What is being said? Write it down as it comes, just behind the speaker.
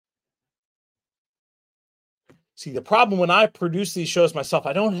See, the problem when I produce these shows myself,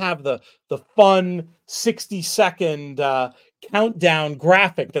 I don't have the fun 60-second countdown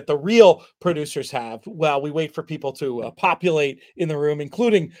graphic that the real producers have while we wait for people to populate in the room,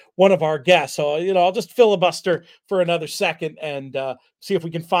 including one of our guests. So, I'll just filibuster for another second and see if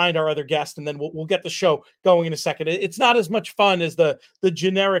we can find our other guest, and then we'll get the show going in a second. It's not as much fun as the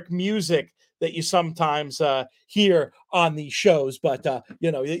generic music that you sometimes hear on these shows, but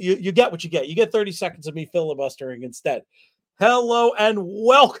you get what you get. You get 30 seconds of me filibustering instead. Hello and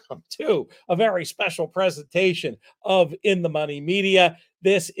welcome to a very special presentation of In the Money Media.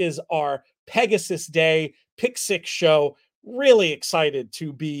 This is our Pegasus Day Pick Six show. Really excited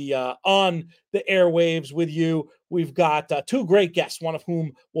to be on the airwaves with you. We've got two great guests, one of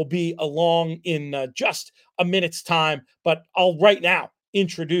whom will be along in just a minute's time, but I'll right now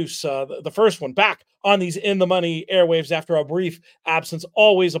introduce the first one back on these In the Money airwaves after a brief absence.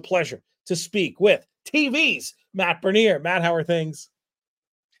 Always a pleasure to speak with TV's Matt Bernier. Matt, how are things?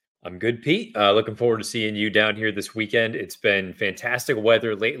 I'm good, Pete. Looking forward to seeing you down here this weekend. It's been fantastic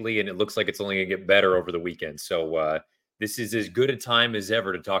weather lately, and it looks like it's only going to get better over the weekend. So this is as good a time as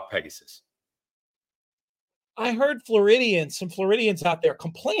ever to talk Pegasus. I heard some Floridians out there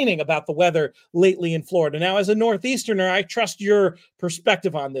complaining about the weather lately in Florida. Now, as a Northeasterner, I trust your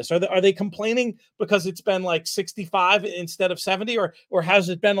perspective on this. Are they complaining because it's been like 65 instead of 70, or has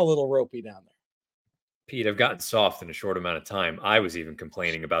it been a little ropey down there? Pete, I've gotten soft in a short amount of time. I was even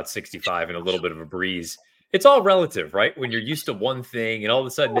complaining about 65 and a little bit of a breeze. It's all relative, right? When you're used to one thing and all of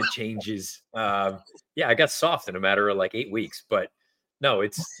a sudden it changes. I got soft in a matter of like 8 weeks, but no,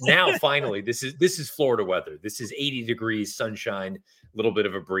 it's now finally, this is Florida weather. This is 80 degrees, sunshine, a little bit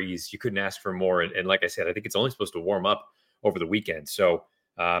of a breeze. You couldn't ask for more. And like I said, I think it's only supposed to warm up over the weekend. So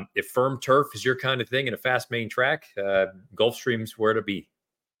if firm turf is your kind of thing and a fast main track, Gulfstream's where to be.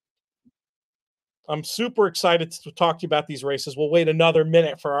 I'm super excited to talk to you about these races. We'll wait another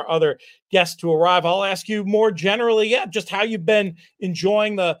minute for our other guests to arrive. I'll ask you more generally, just how you've been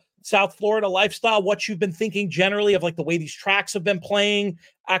enjoying the South Florida lifestyle, what you've been thinking generally of like the way these tracks have been playing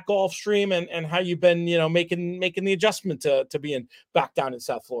at Gulfstream, and how you've been, making the adjustment to being back down in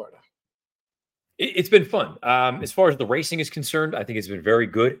South Florida. It's been fun. As far as the racing is concerned, I think it's been very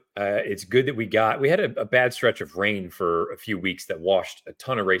good. It's good that we had a bad stretch of rain for a few weeks that washed a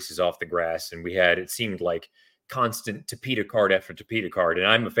ton of races off the grass. And it seemed like constant Tapeta card after Tapeta card. And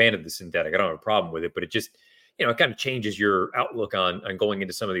I'm a fan of the synthetic. I don't have a problem with it, but it just, it kind of changes your outlook on going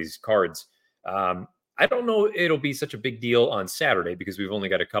into some of these cards. I don't know it'll be such a big deal on Saturday because we've only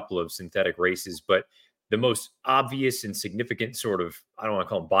got a couple of synthetic races, but the most obvious and significant sort of, I don't want to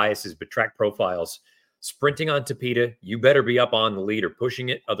call them biases, but track profiles, sprinting on Tapeta, you better be up on the lead or pushing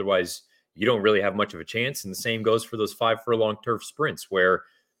it. Otherwise, you don't really have much of a chance. And the same goes for those 5 furlong turf sprints, where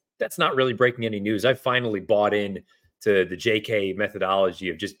that's not really breaking any news. I finally bought in to the JK methodology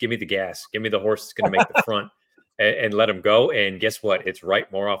of just give me the gas, give me the horse that's going to make the front and let them go. And guess what? It's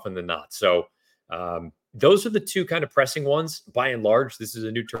right more often than not. So those are the two kind of pressing ones. By and large, this is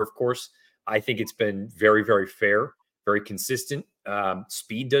a new turf course. I think it's been very, very fair, very consistent.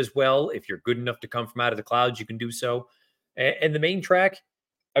 Speed does well. If you're good enough to come from out of the clouds, you can do so. And the main track,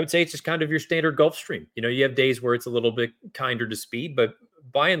 I would say it's just kind of your standard Gulfstream. You have days where it's a little bit kinder to speed, but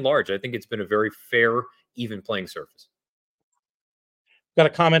by and large, I think it's been a very fair, even playing surface. Got a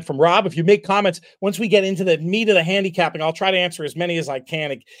comment from Rob. If you make comments, once we get into the meat of the handicapping, I'll try to answer as many as I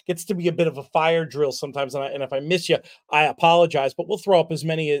can. It gets to be a bit of a fire drill sometimes, and if I miss you, I apologize, but we'll throw up as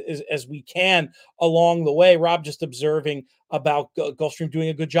many as we can along the way. Rob just observing about Gulfstream doing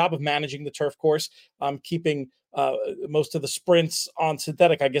a good job of managing the turf course, keeping most of the sprints on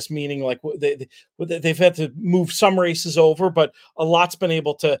synthetic, I guess, meaning like they've had to move some races over, but a lot's been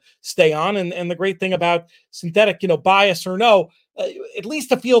able to stay on. And the great thing about synthetic, bias or no, at least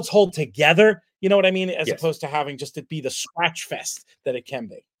the fields hold together, you know what I mean? As opposed to having just it be the scratch fest that it can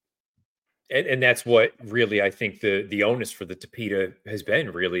be. And that's what really, I think the onus for the Tapeta has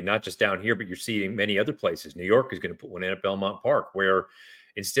been, really, not just down here, but you're seeing many other places. New York is going to put one in at Belmont Park, where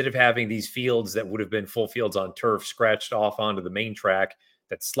instead of having these fields that would have been full fields on turf scratched off onto the main track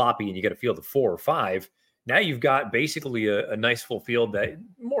that's sloppy and you got a field of 4 or 5, now you've got basically a nice full field that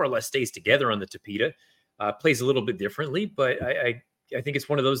more or less stays together on the Tapeta. Plays a little bit differently, but I think it's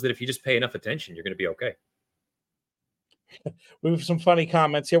one of those that if you just pay enough attention, you're going to be okay. We have some funny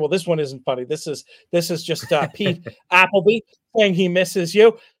comments here. Well, this one isn't funny. This is just Pete Appleby saying he misses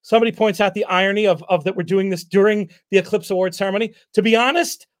you. Somebody points out the irony of that we're doing this during the Eclipse Award ceremony. To be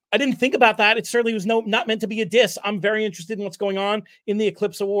honest, I didn't think about that. It certainly was not meant to be a diss. I'm very interested in what's going on in the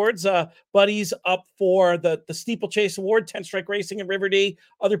Eclipse Awards. Buddy's up for the Steeplechase Award, 10 Strike Racing and River D,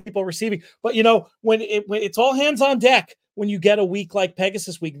 other people receiving. But, when it's all hands on deck, when you get a week like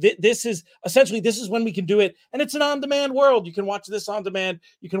Pegasus week, this is when we can do it. And it's an on-demand world. You can watch this on demand.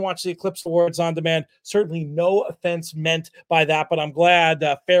 You can watch the Eclipse Awards on demand. Certainly no offense meant by that, but I'm glad,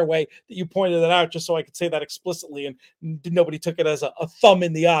 Fairway, that you pointed it out just so I could say that explicitly and nobody took it as a thumb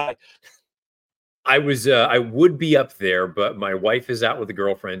in the eye. I would be up there, but my wife is out with a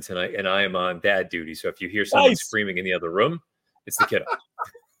girlfriend tonight and I am on dad duty. So if you hear someone screaming in the other room, it's the kiddo.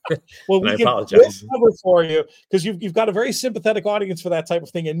 Well, we apologize. We'll cover for you because you've got a very sympathetic audience for that type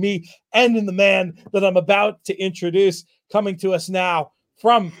of thing, and me and in the man that I'm about to introduce coming to us now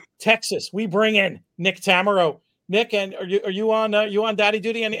from Texas. We bring in Nick Tammaro. Nick, and are you on daddy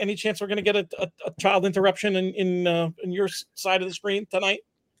duty? Any chance we're going to get a child interruption in your side of the screen tonight?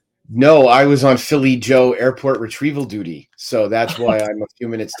 No, I was on Philly Joe airport retrieval duty, so that's why I'm a few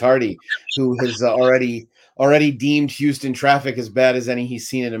minutes tardy. Who has already deemed Houston traffic as bad as any he's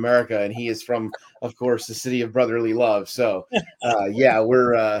seen in America, and he is from, of course, the city of brotherly love. So,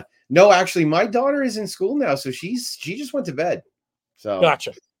 we're no, actually, my daughter is in school now, so she just went to bed. So,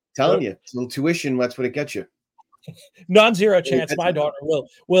 gotcha. Telling you, it's a little tuition. That's what it gets you. Non-zero chance my daughter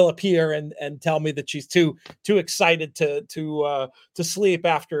will appear and tell me that she's too excited to sleep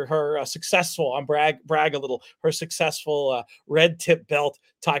after her successful, brag a little, her successful red tip belt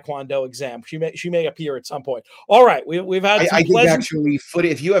Taekwondo exam. She may appear at some point. All right, we've had I think actually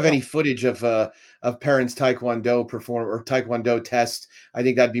if you have any footage of parents Taekwondo perform or Taekwondo test, I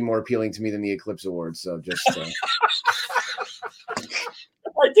think that'd be more appealing to me than the Eclipse Awards. So just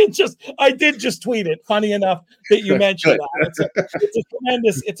I did just tweet it. Funny enough that you mentioned that.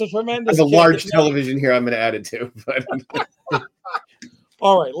 It's a tremendous. There's a large television here. I'm going to add it to. But.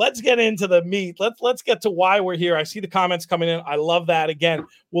 All right, let's get into the meat. Let's get to why we're here. I see the comments coming in. I love that. Again,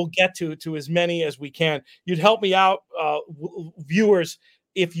 we'll get to as many as we can. You'd help me out, viewers.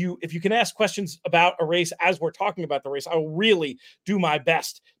 If you can ask questions about a race as we're talking about the race, I will really do my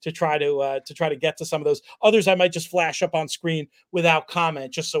best to try to get to some of those. Others I might just flash up on screen without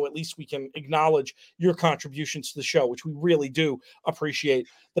comment, just so at least we can acknowledge your contributions to the show, which we really do appreciate.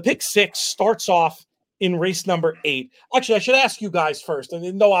 The pick six starts off in race number 8. Actually, I should ask you guys first,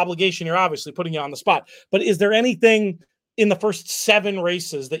 and no obligation here, obviously putting you on the spot, but is there anything in the first 7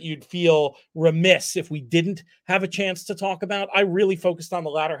 races that you'd feel remiss if we didn't have a chance to talk about? I really focused on the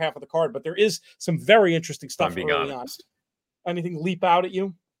latter half of the card, but there is some very interesting stuff early on. Anything leap out at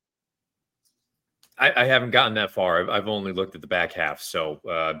you? I haven't gotten that far. I've only looked at the back half, so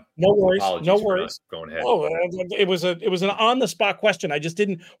no worries. Going ahead. Oh, it was an on the spot question. I just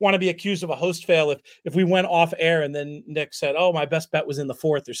didn't want to be accused of a host fail if we went off air and then Nick said, "Oh, my best bet was in the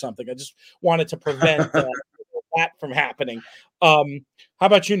 4th" or something. I just wanted to prevent that from happening. How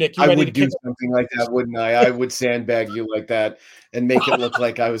about you, Nick? I would do something like that, wouldn't I? I would sandbag you like that and make it look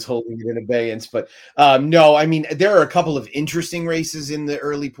like I was holding it in abeyance. But no, I mean, there are a couple of interesting races in the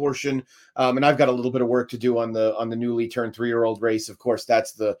early portion. And I've got a little bit of work to do on the newly turned 3-year-old race. Of course,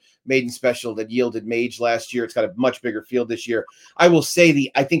 that's the maiden special that yielded Mage last year. It's got a much bigger field this year. I will say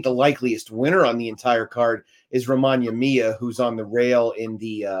I think the likeliest winner on the entire card is Romagna Mia, who's on the rail in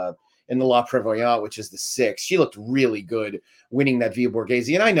the La Prévoyante, which is the 6th. She looked really good winning that Via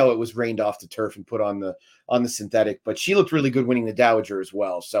Borghese. And I know it was rained off the turf and put on the synthetic, but she looked really good winning the Dowager as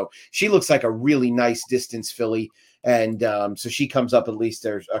well. So she looks like a really nice distance filly. And so she comes up, at least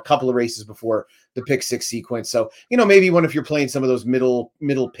there's a couple of races before the pick 6 sequence. So, maybe if you're playing some of those middle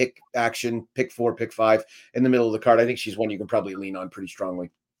pick action, pick 4, pick 5 in the middle of the card, I think she's one you can probably lean on pretty strongly.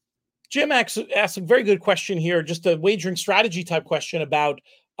 Jim asked a very good question here, just a wagering strategy type question about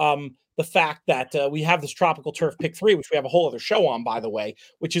the fact that we have this tropical turf pick 3, which we have a whole other show on, by the way,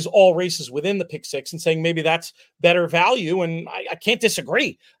 which is all races within the pick 6, and saying maybe that's better value. And I can't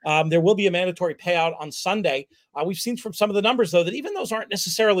disagree. There will be a mandatory payout on Sunday. We've seen from some of the numbers, though, that even those aren't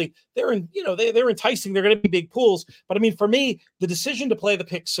necessarily, they're enticing. They're going to be big pools. But I mean, for me, the decision to play the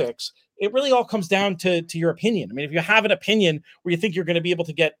pick 6, it really all comes down to your opinion. I mean, if you have an opinion where you think you're going to be able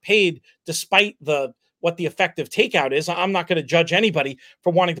to get paid despite what the effective takeout is, I'm not going to judge anybody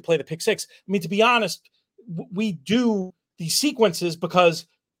for wanting to play the pick 6. I mean, to be honest, we do these sequences because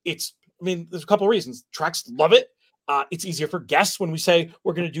there's a couple of reasons. Tracks love it. It's easier for guests when we say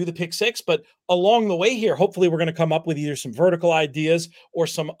we're going to do the pick six, but along the way here, hopefully we're going to come up with either some vertical ideas or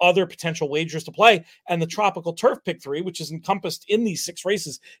some other potential wagers to play. And the tropical turf pick three, which is encompassed in these six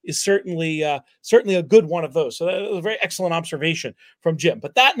races, is certainly a good one of those. So that was a very excellent observation from Jim.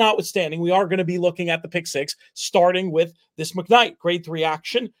 But that notwithstanding, we are going to be looking at the pick six, starting with this McKnight grade 3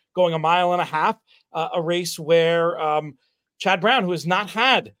 action, going 1.5 miles, a race where Chad Brown, who has not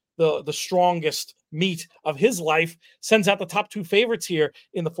had the strongest meet of his life, sends out the top 2 favorites here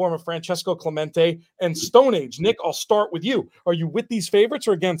in the form of Francesco Clemente and Stone Age. Nick, I'll start with you. Are you with these favorites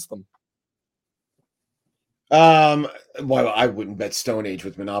or against them? Well, I wouldn't bet Stone Age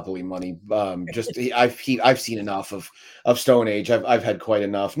with Monopoly money. I've seen enough of Stone Age. I've had quite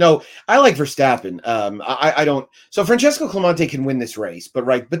enough. No, I like Verstappen. I don't. So Francesco Clemente can win this race, but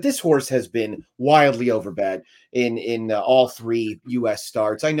this horse has been wildly overbet in all 3 U.S.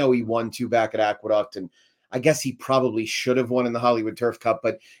 starts. I know he won 2 back at Aqueduct, and I guess he probably should have won in the Hollywood Turf Cup,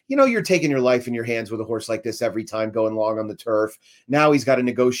 but you're taking your life in your hands with a horse like this every time going long on the turf. Now he's got to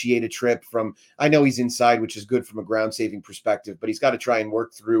negotiate a trip I know he's inside, which is good from a ground saving perspective, but he's got to try and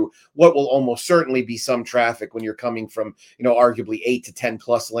work through what will almost certainly be some traffic when you're coming from, arguably 8 to 10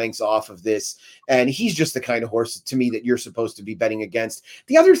 plus lengths off of this. And he's just the kind of horse to me that you're supposed to be betting against.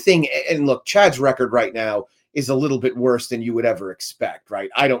 The other thing, and look, Chad's record right now is a little bit worse than you would ever expect, right?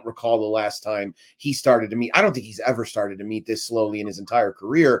 I don't recall the last time he started to meet. I don't think he's ever started to meet this slowly in his entire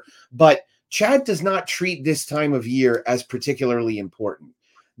career, but Chad does not treat this time of year as particularly important.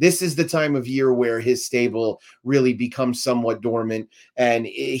 This is the time of year where his stable really becomes somewhat dormant, and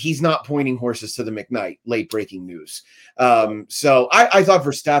he's not pointing horses to the McKnight. Late breaking news. So I thought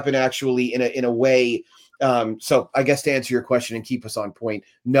Verstappen actually in a way. So I guess to answer your question and keep us on point,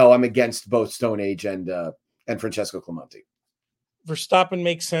 no, I'm against both Stone Age and Francesco Clemente. Verstappen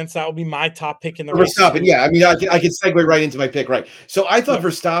makes sense. That would be my top pick in the race. Verstappen, yeah. I mean, I could segue right into my pick, right? So I thought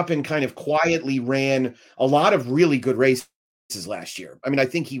Verstappen kind of quietly ran a lot of really good races last year. I mean, I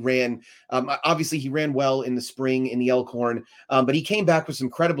think he ran, obviously he ran well in the spring in the Elkhorn, but he came back with some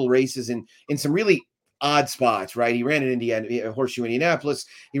credible races in some really odd spots, right? He ran at Indiana, Horseshoe Indianapolis.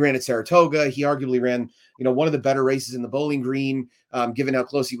 He ran at Saratoga. He arguably ran, one of the better races in the Bowling Green, given how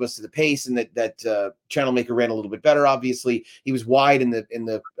close he was to the pace, and that Channel Maker ran a little bit better. Obviously, he was wide in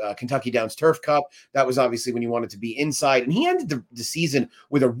the Kentucky Downs Turf Cup. That was obviously when you wanted to be inside, and he ended the season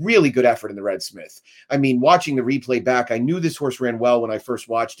with a really good effort in the Red Smith. I mean, watching the replay back, I knew this horse ran well when I first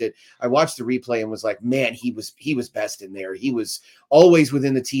watched it. I watched the replay and was like, man, he was best in there. He was always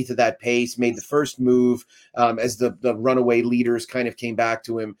within the teeth of that pace. Made the first move as the runaway leaders kind of came back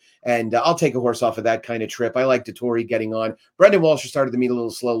to him. And I'll take a horse off of that kind of trip. I like Dettori getting on. Brendan Walsh started the meet a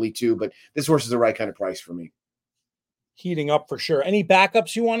little slowly too, but this horse is the right kind of price for me. Heating up for sure. Any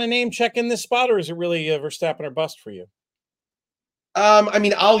backups you want to name check in this spot, or is it really Verstappen or bust for you? I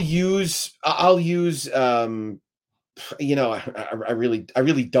mean, I'll use I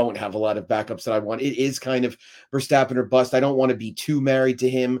really don't have a lot of backups that I want. It is kind of Verstappen or bust. I don't want to be too married to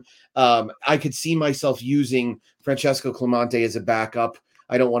him. I could see myself using Francesco Clemente as a backup.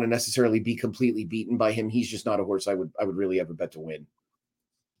 I don't want to necessarily be completely beaten by him. He's just not a horse I would really ever bet to win.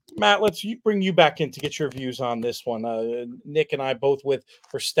 Matt, let's bring you back in to get your views on this one. Nick and I both with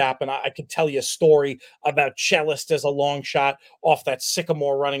Verstappen. I could tell you a story about Cellist as a long shot off that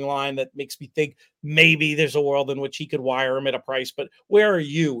Sycamore running line that makes me think maybe there's a world in which he could wire him at a price. But where are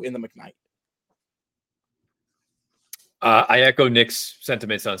you in the McKnight? I echo Nick's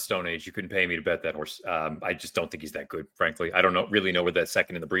sentiments on Stone Age. You couldn't pay me to bet that horse. I just don't think he's that good, frankly. I don't really know where that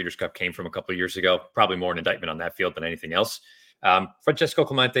second in the Breeders' Cup came from a couple of years ago. Probably more an indictment on that field than anything else. Francesco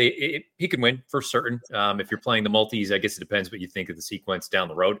Clemente, he can win for certain. If you're playing the multis, I guess it depends what you think of the sequence down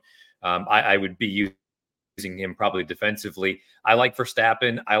the road. I would be using him probably defensively. I like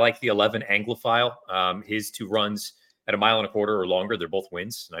Verstappen. I like the 11 Anglophile. His 2 runs at 1.25 miles or longer, they're both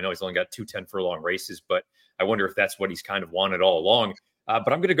wins. And I know he's only got 2 10 furlong races, but I wonder if that's what he's kind of wanted all along.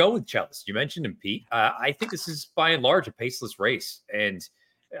 But I'm going to go with Cellist. You mentioned him, Pete. I think this is by and large a paceless race. And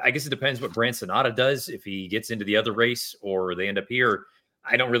I guess it depends what Brand Sonata does. If he gets into the other race or they end up here,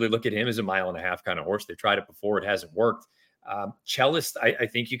 I don't really look at him as a 1.5 mile kind of horse. They tried it before. It hasn't worked. Cellist, I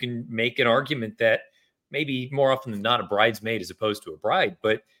think you can make an argument that maybe more often than not a bridesmaid as opposed to a bride.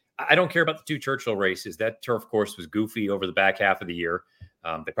 But I don't care about the 2 Churchill races. That turf course was goofy over the back half of the year.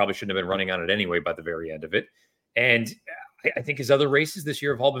 They probably shouldn't have been running on it anyway by the very end of it. And I think his other races this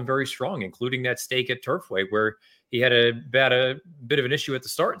year have all been very strong, including that stake at Turfway where he had a bit of an issue at the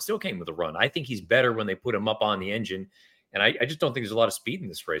start and still came with a run. I think he's better when they put him up on the engine. And I just don't think there's a lot of speed in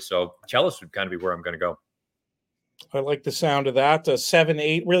this race. So Cellist would kind of be where I'm going to go. I like the sound of that.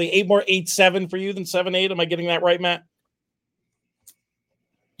 7-8, really 8 more 8-7 for you than 7-8. Am I getting that right, Matt?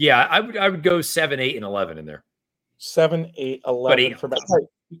 Yeah, I would go 7, 8, and 11 in there. 7, 8, 11 for Matt.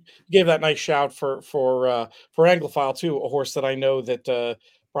 Gave that nice shout for Anglophile too, a horse that I know that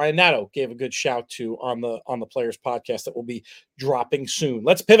Brian Natto gave a good shout to on the Players podcast that will be dropping soon.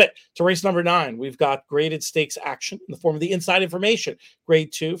 Let's pivot to race number 9. We've got graded stakes action in the form of the Inside Information.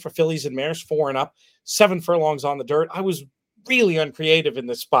 Grade 2 for fillies and mares, 4 and up, 7 furlongs on the dirt. I was really uncreative in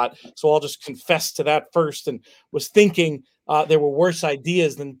this spot, so I'll just confess to that first, and was thinking there were worse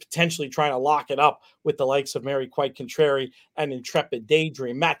ideas than potentially trying to lock it up with the likes of Maryquitecontrary and Intrepid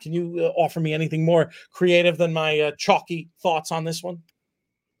Daydream. Matt, can you offer me anything more creative than my chalky thoughts on this one?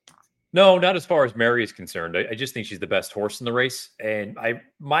 No, not as far as Mary is concerned. I just think she's the best horse in the race. And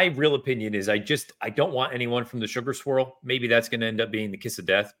my real opinion is I don't want anyone from the Sugar Swirl. Maybe that's going to end up being the kiss of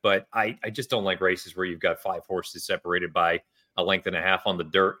death, but I just don't like races where you've got 5 horses separated by a length and a half on the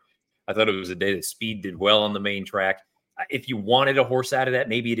dirt. I thought it was a day that Speed did well on the main track. If you wanted a horse out of that,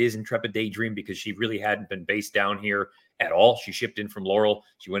 maybe it is Intrepid Daydream, because she really hadn't been based down here at all. She shipped in from Laurel.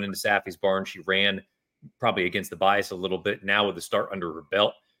 She went into Saffy's barn. She ran probably against the bias a little bit. Now with the start under her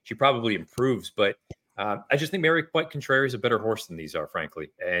belt, she probably improves. But I just think Maryquitecontrary is a better horse than these are, frankly.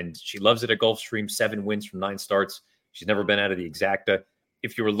 And she loves it at Gulfstream. 7 wins from 9 starts. She's never been out of the exacta.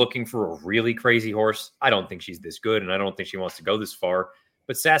 If you were looking for a really crazy horse, I don't think she's this good, and I don't think she wants to go this far.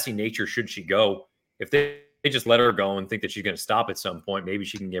 But Sassy Nature, should she go, if they just let her go and think that she's going to stop at some point, maybe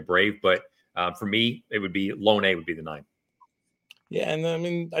she can get brave. But for me, it would be Lone A would be the 9. Yeah, and I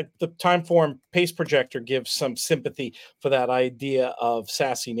mean, the time form pace projector gives some sympathy for that idea of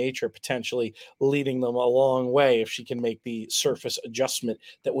Sassy Nature potentially leading them a long way if she can make the surface adjustment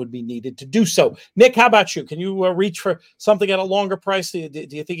that would be needed to do so. Nick, how about you? Can you reach for something at a longer price? Do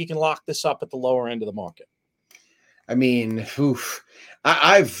you think you can lock this up at the lower end of the market? I mean,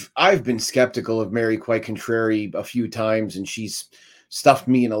 I've been skeptical of Maryquitecontrary a few times, and she's stuffed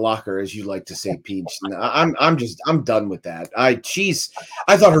me in a locker, as you like to say, Peach. I'm done with that. I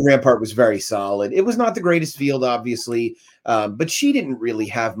thought her Rampart was very solid. It was not the greatest field, obviously, but she didn't really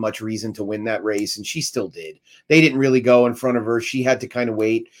have much reason to win that race, and she still did. They didn't really go in front of her. She had to kind of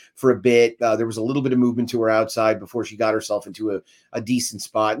wait for a bit. There was a little bit of movement to her outside before she got herself into a decent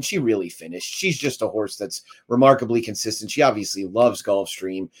spot, and she really finished. She's just a horse that's remarkably consistent. She obviously loves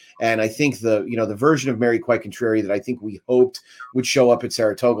Gulfstream, and I think the version of Maryquitecontrary that I think we hoped would show up at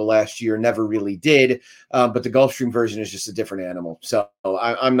Saratoga last year never really did, but the Gulfstream version is just a different animal. So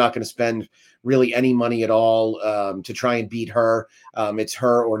I'm not going to spend really any money at all to try and beat her. It's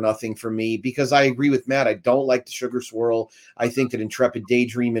her or nothing for me, because I agree with Matt. I don't like the Sugar Swirl. I think that Intrepid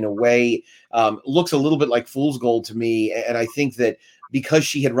Daydream in a way looks a little bit like Fool's Gold to me, and I think that because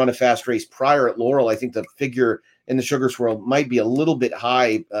she had run a fast race prior at Laurel, I think the figure in the Sugar Swirl might be a little bit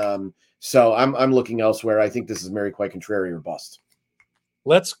high. So I'm looking elsewhere. I think this is Maryquitecontrary or bust.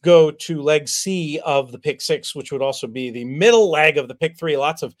 Let's go to leg C of the pick 6, which would also be the middle leg of the pick 3.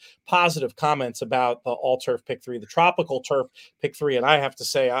 Lots of positive comments about the all turf pick 3, the tropical turf pick 3. And I have to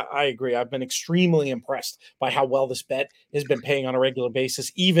say, I agree. I've been extremely impressed by how well this bet has been paying on a regular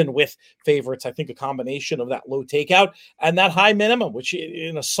basis, even with favorites. I think a combination of that low takeout and that high minimum, which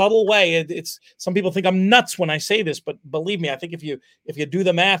in a subtle way, it's some people think I'm nuts when I say this, but believe me, I think if you do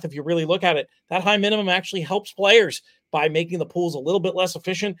the math, if you really look at it, that high minimum actually helps players by making the pools a little bit less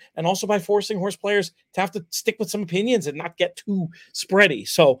efficient, and also by forcing horse players to have to stick with some opinions and not get too spready.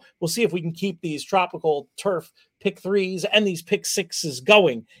 So we'll see if we can keep these tropical turf pick 3s and these pick 6s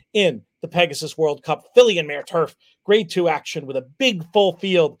going in the Pegasus World Cup filly and mare turf grade 2 action with a big full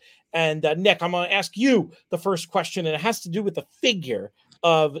field. And Nick, I'm going to ask you the first question, and it has to do with the figure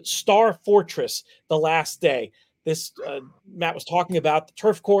of Star Fortress the last day. This Matt was talking about the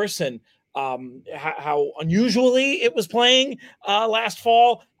turf course and how unusually it was playing last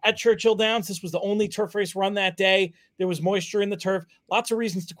fall at Churchill Downs. This was the only turf race run that day. There was moisture in the turf. Lots of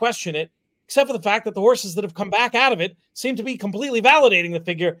reasons to question it, except for the fact that the horses that have come back out of it seem to be completely validating the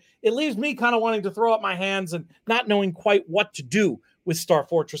figure. It leaves me kind of wanting to throw up my hands and not knowing quite what to do with Star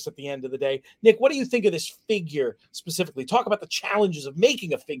Fortress at the end of the day. Nick, what do you think of this figure specifically? Talk about the challenges of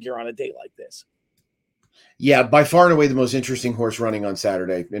making a figure on a day like this. Yeah, by far and away the most interesting horse running on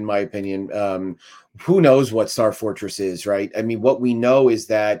Saturday, in my opinion. Who knows what Star Fortress is, right? I mean, what we know is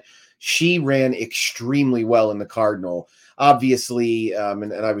that she ran extremely well in the Cardinal. Obviously,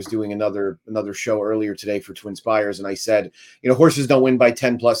 and I was doing another show earlier today for Twin Spires, and I said, horses don't win by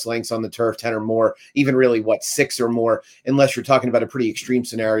 10 plus lengths on the turf, 10 or more, even really 6 or more, unless you're talking about a pretty extreme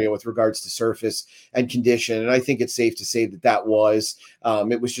scenario with regards to surface and condition. And I think it's safe to say that was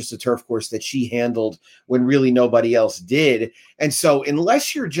it was just a turf course that she handled when really nobody else did. And so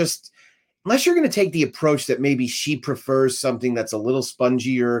unless you're going to take the approach that maybe she prefers something that's a little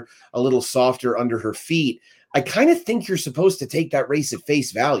spongier, a little softer under her feet, I kind of think you're supposed to take that race at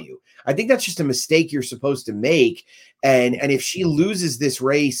face value. I think that's just a mistake you're supposed to make. And if she loses this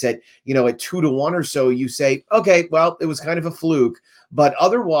race at 2-1 or so, you say, okay, well, it was kind of a fluke. But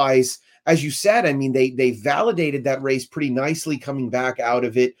otherwise, as you said, I mean, they validated that race pretty nicely coming back out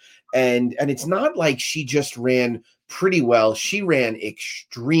of it. And it's not like she just ran pretty well. She ran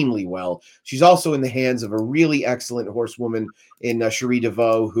extremely well. She's also in the hands of a really excellent horsewoman in Cherie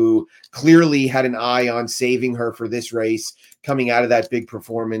DeVaux, who clearly had an eye on saving her for this race coming out of that big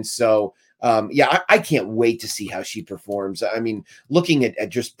performance. So I can't wait to see how she performs. I mean, looking at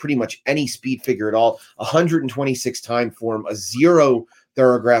just pretty much any speed figure at all, 126 time form, a 0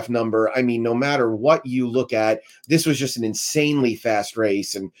 thoroughgraph number. I mean, no matter what you look at, this was just an insanely fast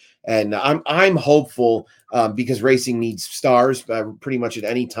race. And I'm hopeful because racing needs stars pretty much at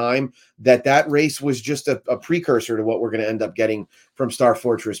any time, that race was just a precursor to what we're going to end up getting from Star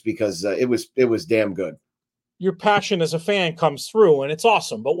Fortress, because it was damn good. Your passion as a fan comes through, and it's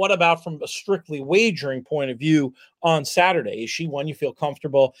awesome. But what about from a strictly wagering point of view on Saturday? Is she one you feel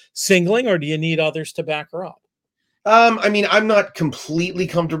comfortable singling, or do you need others to back her up? I mean, I'm not completely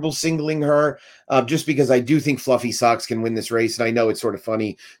comfortable singling her just because I do think Fluffy Socks can win this race. And I know it's sort of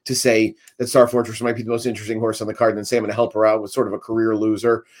funny to say that Star Fortress might be the most interesting horse on the card and say I'm going to help her out with sort of a career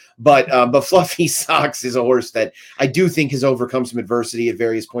loser. But Fluffy Socks is a horse that I do think has overcome some adversity at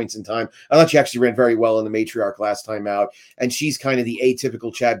various points in time. I thought she actually ran very well in the Matriarch last time out. And she's kind of the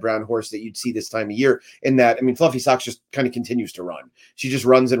atypical Chad Brown horse that you'd see this time of year in that, I mean, Fluffy Socks just kind of continues to run. She just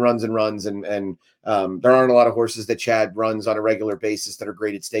runs and runs and runs. And there aren't a lot of horses that Chad runs on a regular basis that are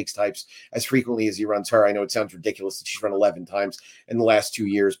graded stakes types as frequently as he runs her. I know it sounds ridiculous that she's run 11 times in the last 2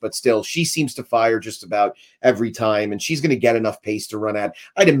 years, but still, she seems to fire just about every time, and she's going to get enough pace to run at.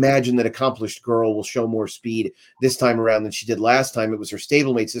 I'd imagine that Accomplished Girl will show more speed this time around than she did last time. It was her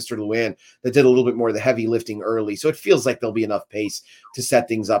stablemate, Sister Luann, that did a little bit more of the heavy lifting early, so it feels like there'll be enough pace to set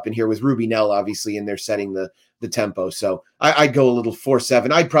things up. And here with Ruby Nell, obviously, in there setting the tempo. So I'd go a little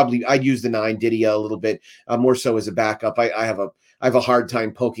 4-7. I'd use the 9 Didia a little bit more so as a backup. I have a hard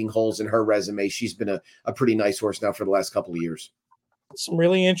time poking holes in her resume. She's been a pretty nice horse now for the last couple of years. Some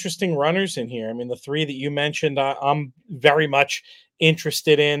really interesting runners in here. I mean, the 3 that you mentioned, I'm very much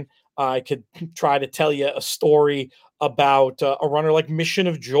interested in. I could try to tell you a story about a runner like Mission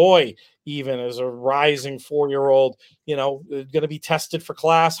of Joy, even as a rising 4-year-old, going to be tested for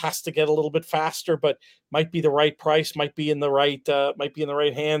class, has to get a little bit faster, but might be the right price, might be in the right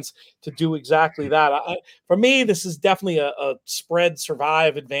hands to do exactly that. For me, this is definitely a spread,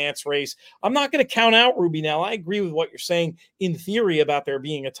 survive, advance race. I'm not going to count out Ruby Nell. I agree with what you're saying in theory about there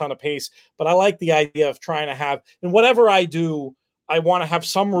being a ton of pace, but I like the idea of trying to have, and whatever I do, I want to have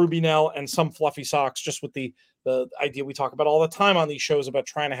some Ruby Nell and some Fluffy Socks, just with the idea we talk about all the time on these shows about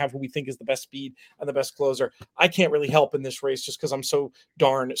trying to have who we think is the best speed and the best closer. I can't really help in this race just because I'm so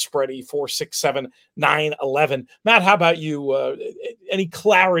darn spready. 4, 6, 7, 9, 11. Matt, how about you? Any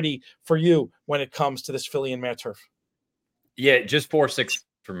clarity for you when it comes to this filly and mare turf? Yeah, just 4, 6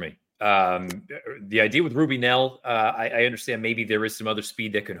 for me. The idea with Ruby Nell, I understand maybe there is some other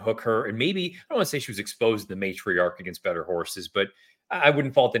speed that can hook her, and maybe I don't want to say she was exposed to the Matriarch against better horses, but I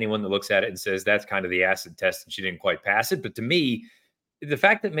wouldn't fault anyone that looks at it and says that's kind of the acid test and she didn't quite pass it. But to me, the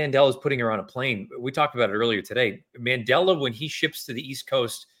fact that Mandela is putting her on a plane, we talked about it earlier today. Mandela, when he ships to the East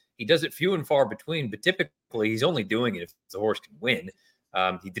Coast, he does it few and far between, but typically he's only doing it if the horse can win.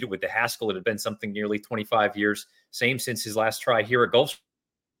 He did it with the Haskell. It had been something nearly 25 years, same since his last try here at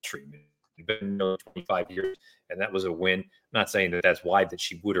Gulfstream. It's been 25 years, and that was a win. I'm not saying that that's why that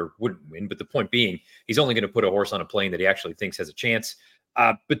she would or wouldn't win, but the point being, he's only going to put a horse on a plane that he actually thinks has a chance.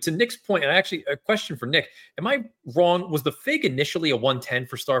 But to Nick's point, and actually a question for Nick, am I wrong? Was the fig initially a 110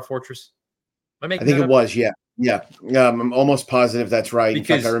 for Star Fortress? I think it was, yeah. I'm almost positive that's right. In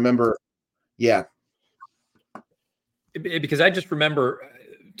fact, I remember, yeah. Because I just remember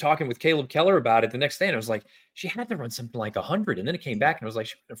talking with Caleb Keller about it the next day, and I was like, she had to run something like 100, and then it came back, and I was like,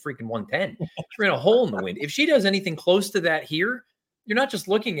 she ran a freaking 110. She ran a hole in the wind. If she does anything close to that here, you're not just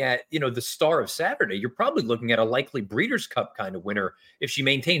looking at, the star of Saturday. You're probably looking at a likely Breeders' Cup kind of winner if she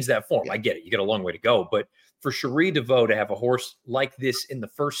maintains that form. I get it. You got a long way to go, but for Cherie DeVoe to have a horse like this in the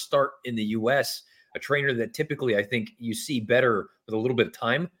first start in the U.S., a trainer that typically I think you see better with a little bit of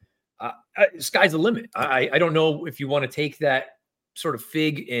time, sky's the limit. I don't know if you want to take that sort of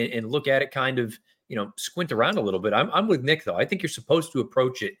fig and look at it kind of, squint around a little bit. I'm with Nick, though. I think you're supposed to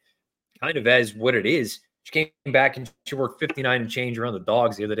approach it kind of as what it is. She came back and she worked 59 and change around the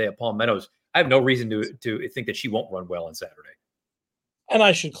dogs the other day at Palm Meadows. I have no reason to think that she won't run well on Saturday. And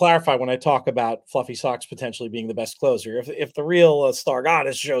I should clarify when I talk about Fluffy Socks potentially being the best closer. If the real Star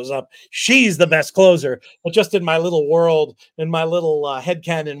Goddess shows up, she's the best closer. But just in my little world, in my little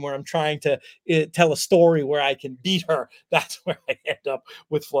headcanon where I'm trying to tell a story where I can beat her, that's where I end up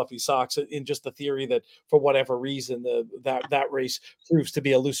with Fluffy Socks, in just the theory that for whatever reason that race proves to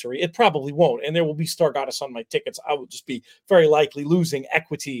be illusory. It probably won't. And there will be Star Goddess on my tickets. I will just be very likely losing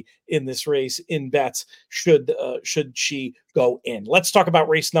equity in this race in bets should she go in. Let's talk about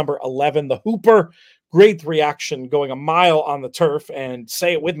race number 11, the Hooper. Grade 3 action going a mile on the turf, and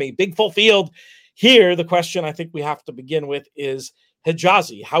say it with me, big full field. Here, the question I think we have to begin with is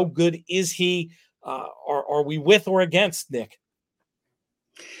Hejazi. How good is he? Are we with or against, Nick?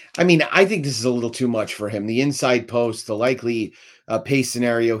 I mean, I think this is a little too much for him. The inside post, the likely pace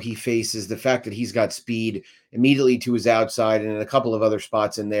scenario he faces, the fact that he's got speed immediately to his outside and a couple of other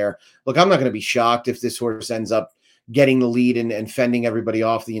spots in there. Look, I'm not going to be shocked if this horse ends up getting the lead and fending everybody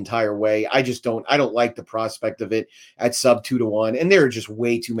off the entire way. I don't like the prospect of it at sub 2-1. And there are just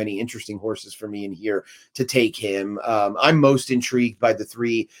way too many interesting horses for me in here to take him. I'm most intrigued by the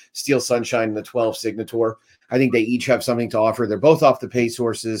 3 Steel Sunshine and the 12 Signator. I think they each have something to offer. They're both off the pace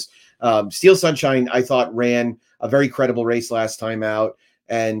horses. Steel Sunshine, I thought, ran a very credible race last time out.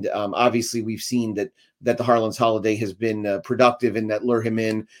 And obviously we've seen that the Harlan's Holiday has been productive in that Lure Him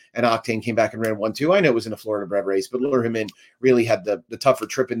In and Octane came back and ran 1-2. I know it was in a Florida bred race, but Lure Him In really had the tougher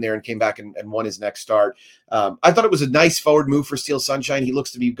trip in there and came back and won his next start. I thought it was a nice forward move for Steel Sunshine. He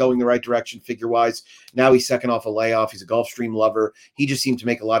looks to be going the right direction figure-wise. Now he's second off a layoff. He's a Gulfstream lover. He just seemed to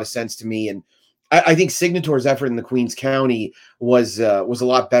make a lot of sense to me. And I think Signator's effort in the Queens County was a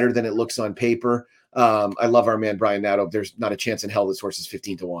lot better than it looks on paper. I love our man Brian Nato. There's not a chance in hell this horse is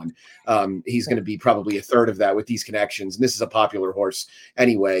 15-1. He's going to be probably a third of that with these connections. And this is a popular horse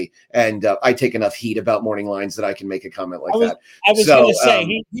anyway. And I take enough heat about morning lines that I can make a comment like that. I was going to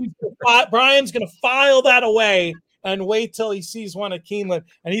say, Brian's going to file that away and wait till he sees one at Keeneland,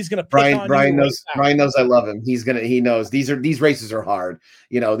 and he's going to Brian knows I love him. He knows these races are hard.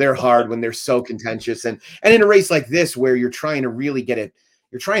 They're hard when they're so contentious. And in a race like this where you're trying to really get it,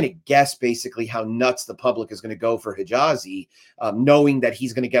 you're trying to guess basically how nuts the public is going to go for Hejazi, knowing that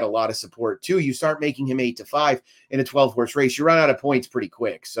he's going to get a lot of support too. You start making him 8-5 in a 12-horse race, you run out of points pretty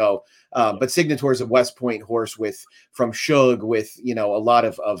quick. So, but Signator's a West Point horse from Shug with, a lot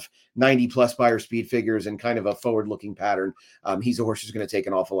of 90+ buyer speed figures and kind of a forward-looking pattern. He's a horse who's going to take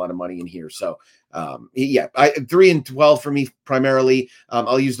an awful lot of money in here. So, 3 and 12 for me primarily.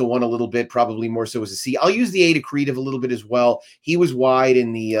 I'll use the 1 a little bit, probably more so as a C. I'll use the 8 Accretive a little bit as well. He was wide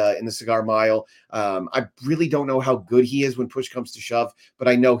in the Cigar Mile. I really don't know how good he is when push comes to shove, but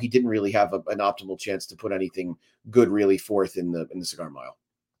I know he didn't really have an optimal chance to put anything good really forth in the Cigar Mile.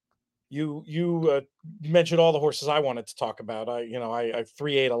 You mentioned all the horses I wanted to talk about. I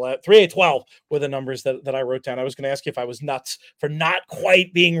 3-8-11, 3-8-12 were the numbers that I wrote down. I was going to ask you if I was nuts for not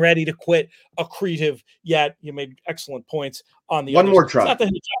quite being ready to quit Accretive yet. You made excellent points on the one more try.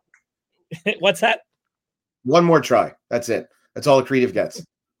 What's that? One more try. That's it. That's all Accretive gets.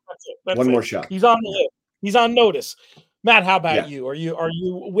 That's one more shot. He's on the list. He's on notice. Matt, how about you? Are you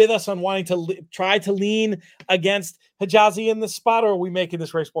with us on wanting to try to lean against Hejazi in this spot, or are we making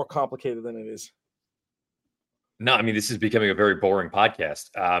this race more complicated than it is? No, I mean, this is becoming a very boring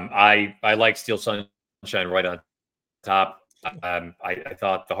podcast. I like Steel Sunshine right on top. I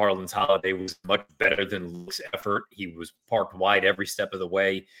thought the Harlan's Holiday was much better than Luke's effort. He was parked wide every step of the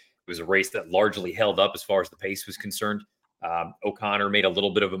way. It was a race that largely held up as far as the pace was concerned. O'Connor made a little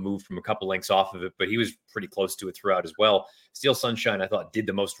bit of a move from a couple lengths off of it, but he was pretty close to it throughout as well. Steel Sunshine, I thought, did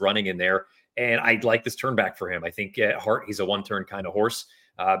the most running in there, and I like this turn back for him. I think at heart, he's a one-turn kind of horse.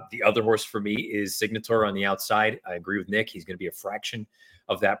 The other horse for me is Signator on the outside. I agree with Nick. He's going to be a fraction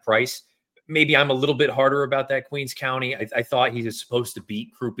of that price. Maybe I'm a little bit harder about that Queens County. I thought he was supposed to beat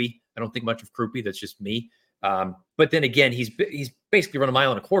Krupe. I don't think much of Krupe. That's just me. But then again, he's basically run a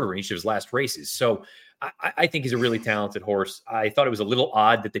mile and a quarter in each of his last races. So I think he's a really talented horse. I thought it was a little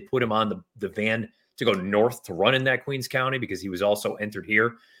odd that they put him on the van to go north to run in that Queens County because he was also entered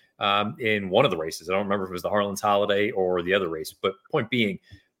here in one of the races. I don't remember if it was the Harlan's Holiday or the other race. But point being,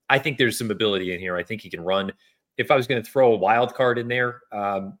 I think there's some ability in here. I think he can run. If I was going to throw a wild card in there,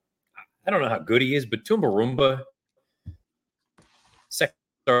 I don't know how good he is, but Tumbarumba, second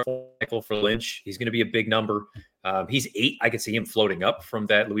star for Lynch, he's going to be a big number. He's 8. I could see him floating up from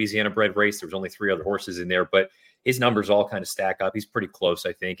that Louisiana bred race. There was only 3 other horses in there, but his numbers all kind of stack up. He's pretty close,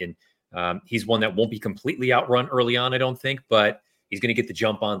 I think. And he's one that won't be completely outrun early on, I don't think, but he's going to get the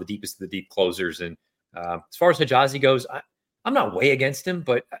jump on the deepest of the deep closers. And as far as Hejazi goes, I'm not way against him,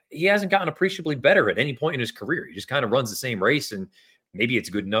 but he hasn't gotten appreciably better at any point in his career. He just kind of runs the same race, and maybe it's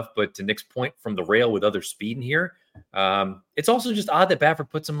good enough. But to Nick's point, from the rail with other speed in here, it's also just odd that Baffert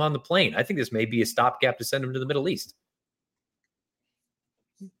puts him on the plane. I think this may be a stopgap to send him to the Middle East.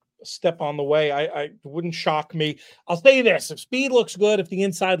 Step on the way. I wouldn't shock me. I'll say this: if speed looks good, if the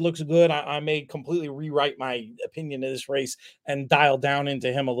inside looks good, I may completely rewrite my opinion of this race and dial down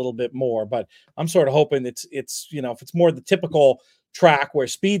into him a little bit more. But I'm sort of hoping it's if it's more the typical track where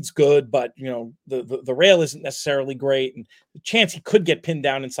speed's good, but the rail isn't necessarily great, and the chance he could get pinned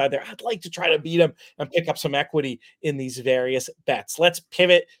down inside there, I'd like to try to beat him and pick up some equity in these various bets. Let's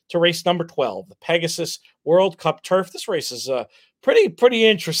pivot to race number 12, the Pegasus World Cup Turf. This race is pretty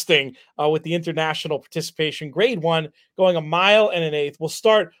interesting with the international participation. Grade 1 going 1 mile and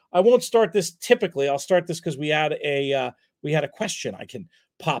 1/8. I won't start this typically. I'll start this because we had a question I can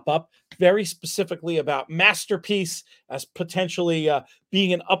pop up very specifically about Masterpiece as potentially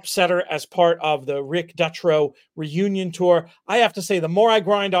being an upsetter as part of the Rick Dutrow reunion tour. I have to say, the more I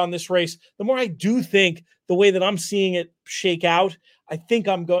grind on this race, the more I do think the way that I'm seeing it shake out, I think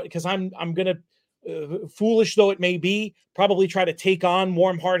I'm going, because I'm going to, foolish though it may be, probably try to take on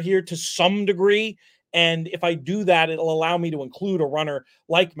Warm Heart here to some degree. And if I do that, it'll allow me to include a runner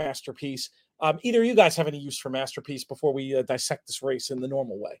like Masterpiece. Either of you guys have any use for Masterpiece before we dissect this race in the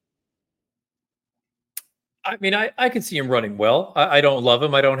normal way? I mean, I could see him running well. I don't love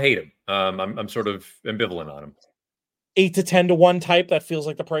him. I don't hate him. I'm sort of ambivalent on him. 8 to 10 to 1 type. That feels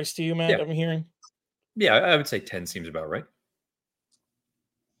like the price to you, Matt. Yeah. I'm hearing. Yeah, I would say 10 seems about right.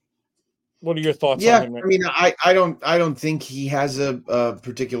 What are your thoughts Yeah, on him? I mean, I don't think he has a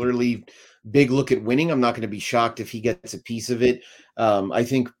particularly big look at winning. I'm not going to be shocked if he gets a piece of it. I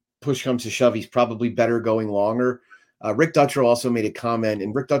think push comes to shove, he's probably better going longer. Rick Dutrow also made a comment,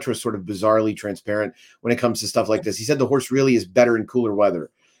 and Rick Dutrow is sort of bizarrely transparent when it comes to stuff like this. He said the horse really is better in cooler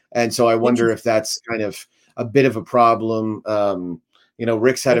weather. And so I wonder if that's kind of a bit of a problem.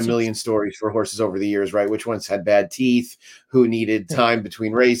 Rick's had a million stories for horses over the years, right? Which ones had bad teeth, who needed time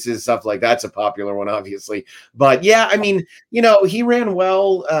between races, stuff like that's a popular one, obviously. But yeah, I mean, he ran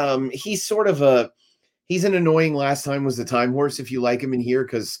well. He's an annoying last time was the time horse if you like him in here,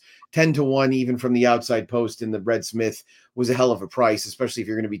 because 10 to 1, even from the outside post in the Brett Smith, was a hell of a price, especially if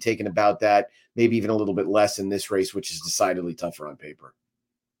you're going to be taking about that, maybe even a little bit less in this race, which is decidedly tougher on paper.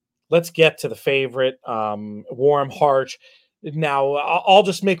 Let's get to the favorite, Warm Heart. Now, I'll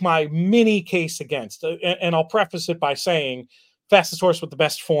just make my mini case against, and I'll preface it by saying fastest horse with the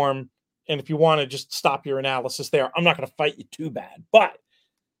best form. And if you want to just stop your analysis there, I'm not going to fight you too bad. But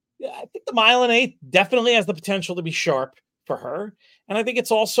I think the 1.8 miles definitely has the potential to be sharp for her. And I think it's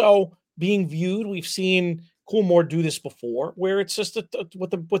also being viewed. We've seen Coolmore do this before, where it's just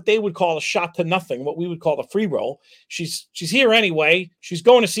what they would call a shot to nothing, what we would call the free roll. She's here anyway. She's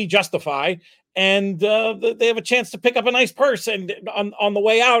going to see Justify, and they have a chance to pick up a nice purse and on the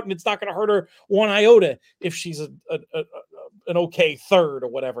way out, and it's not going to hurt her one iota if she's an okay third or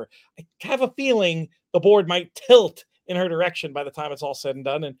whatever. I have a feeling the board might tilt in her direction by the time it's all said and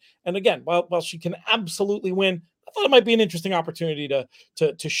done. And again, while she can absolutely win, I thought it might be an interesting opportunity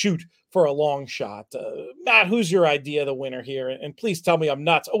to shoot for a long shot. Matt, who's your idea of the winner here? And please tell me I'm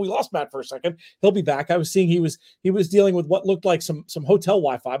nuts. Oh, we lost Matt for a second. He'll be back. I was seeing he was dealing with what looked like some hotel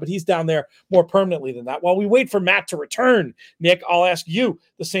Wi-Fi, but he's down there more permanently than that. While we wait for Matt to return, Nick, I'll ask you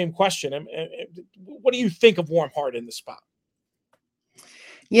the same question. And what do you think of Warm Heart in this spot?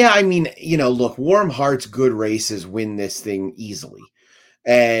 Yeah, I mean, look, Warm Heart's good races win this thing easily.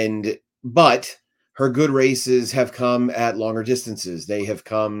 But her good races have come at longer distances. They have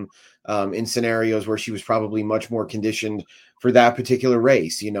come in scenarios where she was probably much more conditioned for that particular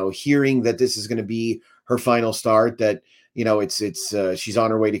race. Hearing that this is going to be her final start, that she's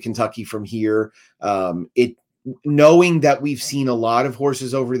on her way to Kentucky from here. Knowing that we've seen a lot of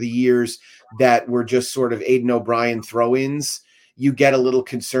horses over the years that were just sort of Aidan O'Brien throw-ins, you get a little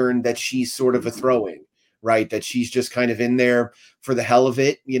concerned that she's sort of a throw-in, right? That she's just kind of in there for the hell of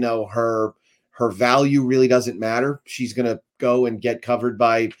it. Her value really doesn't matter. She's going to go and get covered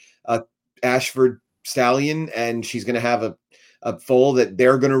by a Ashford stallion, and she's going to have a foal that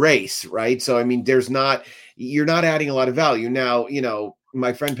they're going to race, right? So, I mean, you're not adding a lot of value. Now,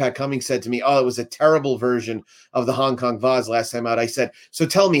 my friend Pat Cummings said to me, "Oh, it was a terrible version of the Hong Kong Vase last time out." I said, "So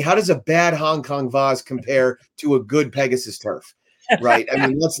tell me, how does a bad Hong Kong Vase compare to a good Pegasus turf?" Right? I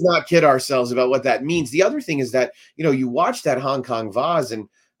mean, let's not kid ourselves about what that means. The other thing is that, you watch that Hong Kong Vase, and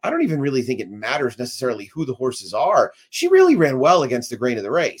I don't even really think it matters necessarily who the horses are. She really ran well against the grain of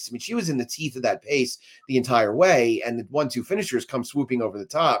the race. I mean, she was in the teeth of that pace the entire way, and the 1-2 finishers come swooping over the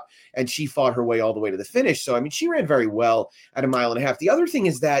top, and she fought her way all the way to the finish. So, I mean, she ran very well at 1.5 miles. The other thing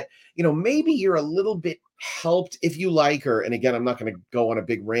is that, maybe you're a little bit helped if you like her. And again, I'm not going to go on a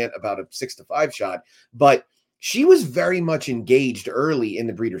big rant about a 6-5 shot, but she was very much engaged early in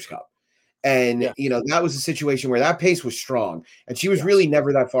the Breeders' Cup. And, that was a situation where that pace was strong, and she was really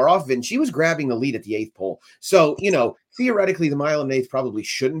never that far off of it. And she was grabbing the lead at the 8th pole. So, theoretically, the 1.8 miles probably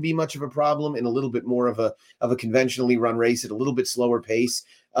shouldn't be much of a problem in a little bit more of a conventionally run race at a little bit slower pace.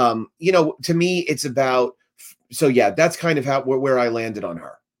 To me, it's about, so yeah, that's kind of where I landed on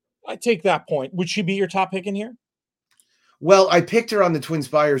her. I take that point. Would she be your top pick in here? Well, I picked her on the Twin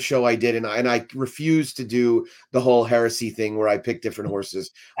Spires show I did, and I refused to do the whole heresy thing where I pick different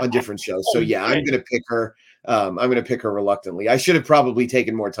horses on different shows. So yeah, I'm going to pick her. I'm going to pick her reluctantly. I should have probably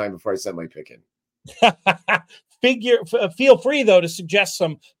taken more time before I sent my pick in. Feel free though to suggest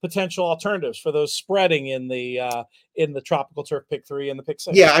some potential alternatives for those spreading in the tropical turf pick 3 and the pick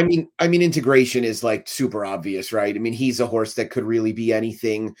 6. Yeah, I mean, integration is like super obvious, right? I mean, he's a horse that could really be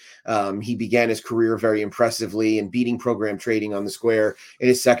anything. He began his career very impressively, and beating Program Trading on the square in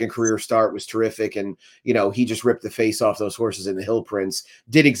his second career start was terrific. And he just ripped the face off those horses in the Hill Prince.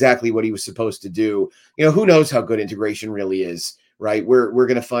 Did exactly what he was supposed to do. Who knows how good integration really is. Right. We're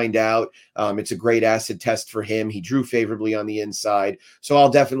going to find out. It's a great acid test for him. He drew favorably on the inside. So I'll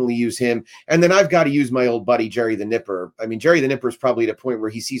definitely use him. And then I've got to use my old buddy, Jerry the Nipper. I mean, Jerry the Nipper is probably at a point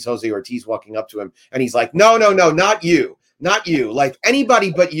where he sees Jose Ortiz walking up to him and he's like, no, not you, like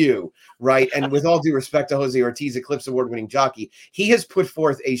anybody but you. Right. And with all due respect to Jose Ortiz, Eclipse Award winning jockey, he has put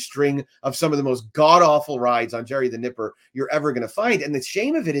forth a string of some of the most god awful rides on Jerry the Nipper you're ever going to find. And the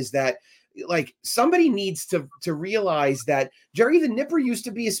shame of it is that, like, somebody needs to realize that Jerry the Nipper used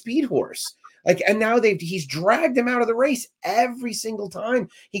to be a speed horse. Like, and now he's dragged him out of the race every single time.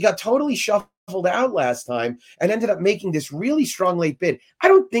 He got totally shuffled out last time and ended up making this really strong late bid. I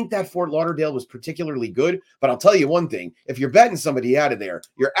don't think that Fort Lauderdale was particularly good, but I'll tell you one thing. If you're betting somebody out of there,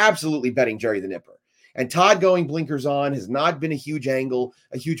 you're absolutely betting Jerry the Nipper. And Todd going blinkers on has not been a huge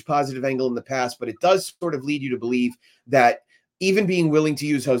positive angle in the past, but it does sort of lead you to believe that even being willing to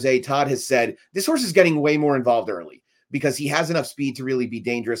use Jose, Todd has said this horse is getting way more involved early because he has enough speed to really be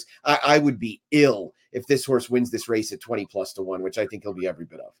dangerous. I would be ill if this horse wins this race at 20+1, which I think he'll be every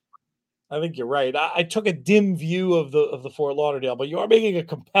bit of. I think you're right. I took a dim view of the Fort Lauderdale, but you are making a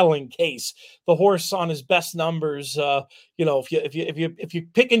compelling case. The horse on his best numbers, if you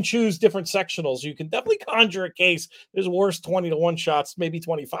pick and choose different sectionals, you can definitely conjure a case. There's worse 20-1 shots, maybe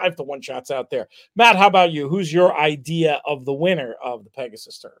 25-1 shots out there. Matt, how about you? Who's your idea of the winner of the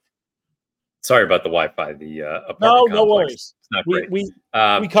Pegasus Turf? Sorry about the Wi-Fi. The apartment no worries. It's not great. We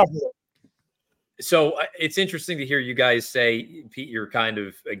covered it. So it's interesting to hear you guys say, Pete, you're kind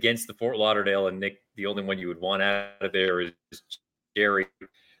of against the Fort Lauderdale, and Nick, the only one you would want out of there is Jerry.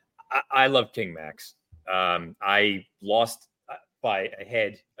 I love King Max. I lost by a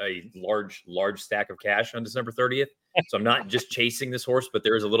head a large stack of cash on December 30th. So I'm not just chasing this horse, but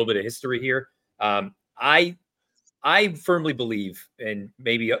there is a little bit of history here. I firmly believe, and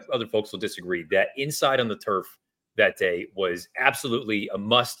maybe other folks will disagree, that inside on the turf that day was absolutely a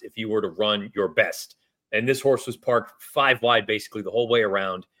must if you were to run your best. And this horse was parked 5 wide basically the whole way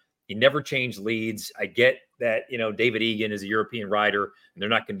around. He never changed leads. I get that, David Egan is a European rider and they're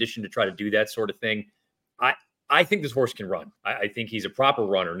not conditioned to try to do that sort of thing. I think this horse can run. I think he's a proper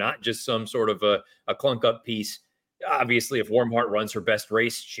runner, not just some sort of a clunk up piece. Obviously, if Warmheart runs her best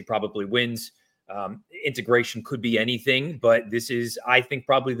race, she probably wins. Integration could be anything, but this is, I think,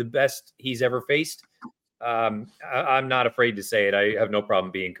 probably the best he's ever faced. I'm not afraid to say it. I have no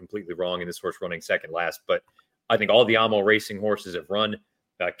problem being completely wrong in this horse running second last, but I think all the AMO racing horses have run.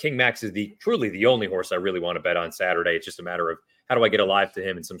 King Max is truly the only horse I really want to bet on Saturday. It's just a matter of how do I get alive to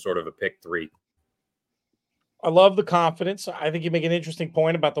him in some sort of a pick 3. I love the confidence. I think you make an interesting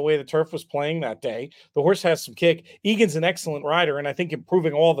point about the way the turf was playing that day. The horse has some kick. Egan's an excellent rider, and I think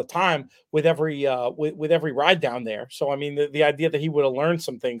improving all the time with every with every ride down there. So I mean, the idea that he would have learned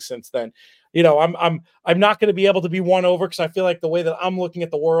some things since then. I'm not going to be able to be won over because I feel like the way that I'm looking at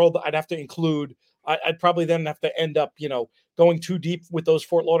the world, I'd have to include. I'd probably then have to end up, going too deep with those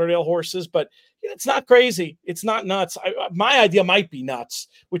Fort Lauderdale horses. But it's not crazy. It's not nuts. My idea might be nuts,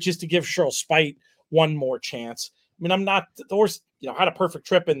 which is to give Cheryl Spite one more chance. I mean, the horse had a perfect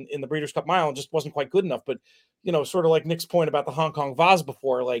trip in the Breeders' Cup Mile and just wasn't quite good enough. But, sort of like Nick's point about the Hong Kong Vase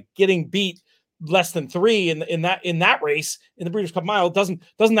before, like getting beat less than 3 in that race in the Breeders' Cup Mile, doesn't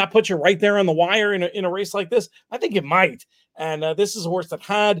that put you right there on the wire in a race like this? I think it might. And this is a horse that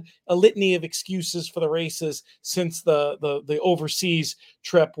had a litany of excuses for the races since the overseas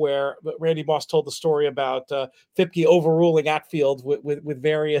trip, where Randy Moss told the story about Fipke overruling Atfield with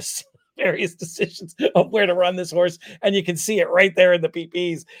various decisions of where to run this horse, and you can see it right there in the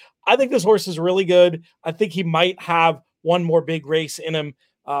PPs. I think this horse is really good. I think he might have one more big race in him.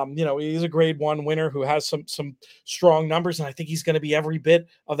 He's a grade 1 winner who has some strong numbers, and I think he's going to be every bit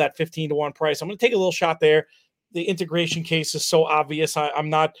of that 15-1 price. I'm going to take a little shot there. The integration case is so obvious. I'm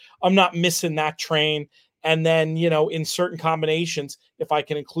not missing that train. And then, in certain combinations, if I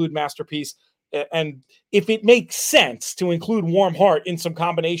can include Masterpiece, and if it makes sense to include Warm Heart in some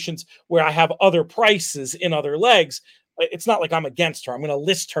combinations where I have other prices in other legs, it's not like I'm against her. I'm going to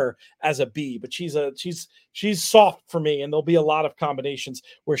list her as a B, but she's soft for me, and there'll be a lot of combinations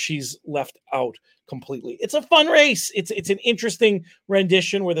where she's left out completely. It's a fun race. It's an interesting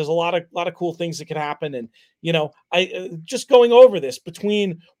rendition where there's a lot of cool things that can happen. And I just going over this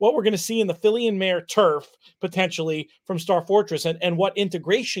between what we're going to see in the filly and mare turf potentially from Star Fortress and what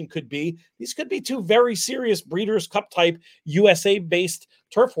integration could be. These could be 2 very serious Breeders' Cup type USA based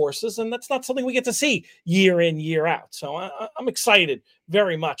turf horses, and that's not something we get to see year in, year out. So I'm excited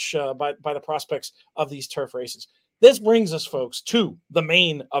very much by the prospects of these turf races. This brings us, folks, to the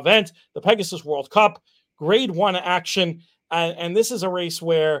main event, the Pegasus World Cup, grade 1 action. And this is a race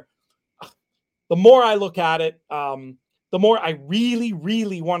where the more I look at it, the more I really,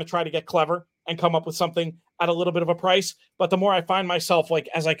 really want to try to get clever and come up with something at a little bit of a price. But the more I find myself, like,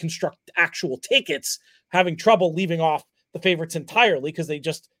 as I construct actual tickets, having trouble leaving off the favorites entirely because they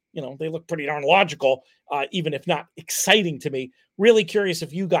just, they look pretty darn logical, even if not exciting to me. Really curious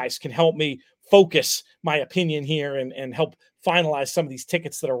if you guys can help me focus my opinion here and help finalize some of these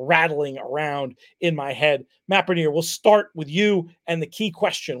tickets that are rattling around in my head. Matt Bernier, we'll start with you and the key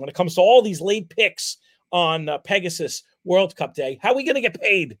question when it comes to all these late picks on Pegasus World Cup Day. How are we going to get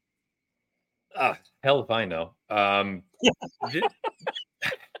paid? Hell if I know.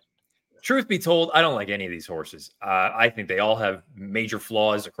 Truth be told, I don't like any of these horses. I think they all have major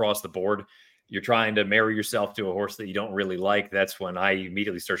flaws across the board. You're trying to marry yourself to a horse that you don't really like. That's when I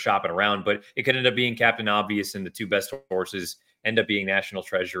immediately start shopping around. But it could end up being Captain Obvious, and the 2 best horses end up being National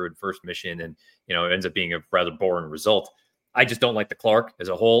Treasure and First Mission. And, it ends up being a rather boring result. I just don't like the Clark as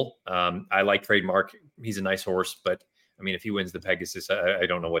a whole. I like Trademark. He's a nice horse. But, if he wins the Pegasus, I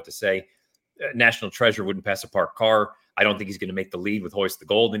don't know what to say. National Treasure wouldn't pass a parked car. I don't think he's going to make the lead with Hoist the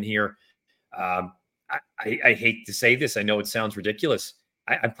Gold in here. I hate to say this. I know it sounds ridiculous.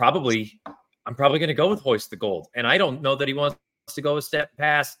 I'm probably going to go with Hoist the Gold. And I don't know that he wants to go a step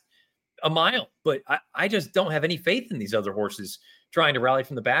past a mile, but I just don't have any faith in these other horses trying to rally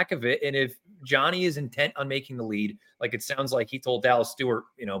from the back of it. And if Johnny is intent on making the lead, like it sounds like he told Dallas Stewart,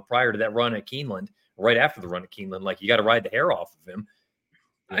 prior to that run at Keeneland, right after the run at Keeneland, like you got to ride the hair off of him.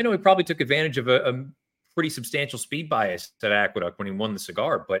 I know he probably took advantage of a pretty substantial speed bias at Aqueduct when he won the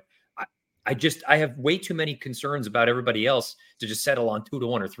cigar, but I have way too many concerns about everybody else to just settle on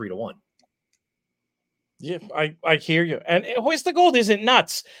 2-1 or 3-1. Yeah, I hear you. And Hoist the Gold isn't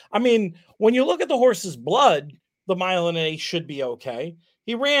nuts. When you look at the horse's blood, the 1.1 miles should be okay.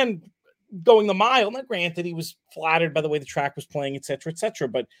 He ran going the mile. Now, granted, he was flattered by the way the track was playing, et cetera,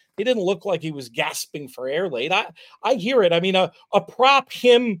 but he didn't look like he was gasping for air late. I hear it. A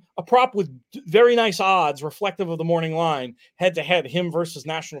prop with very nice odds, reflective of the morning line, head to head, him versus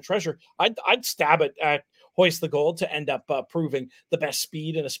National Treasure. I'd stab it at Hoist the Gold to end up proving the best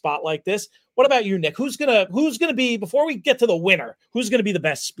speed in a spot like this. What about you, Nick? Who's gonna be, before we get to the winner, who's gonna be the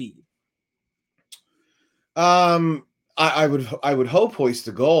best speed? I would hope Hoist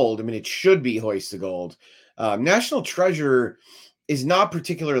the Gold. It should be Hoist the Gold. National Treasure is not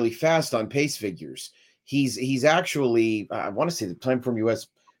particularly fast on pace figures. He's actually, I want to say the Time Form US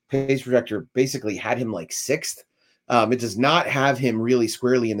pace projector basically had him like 6th. It does not have him really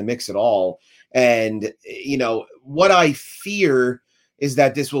squarely in the mix at all. And, what I fear is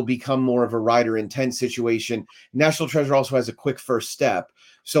that this will become more of a rider intent situation. National Treasure also has a quick first step.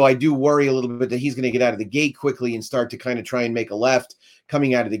 So I do worry a little bit that he's going to get out of the gate quickly and start to kind of try and make a left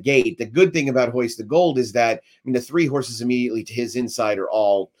coming out of the gate. The good thing about Hoist the Gold is that the 3 horses immediately to his inside are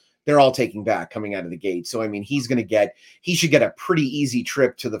all taking back coming out of the gate. So, he should get a pretty easy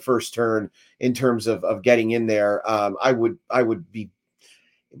trip to the first turn in terms of getting in there.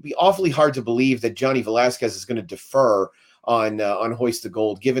 It'd be awfully hard to believe that Johnny Velasquez is going to defer on Hoist the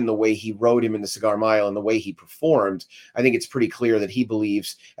Gold, given the way he rode him in the Cigar Mile and the way he performed. I think it's pretty clear that he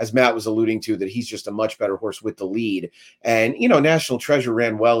believes, as Matt was alluding to, that he's just a much better horse with the lead. And, National Treasure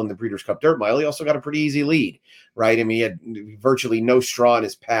ran well in the Breeders' Cup Dirt Mile. He also got a pretty easy lead, right? I mean, he had virtually no straw in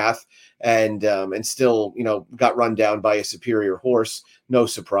his path and still, got run down by a superior horse. No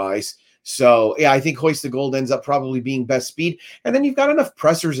surprise. So, yeah, I think Hoist the Gold ends up probably being best speed. And then you've got enough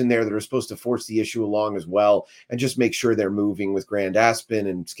pressers in there that are supposed to force the issue along as well and just make sure they're moving with Grand Aspen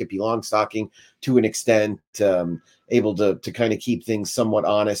and Skippy Longstocking to an extent, able to kind of keep things somewhat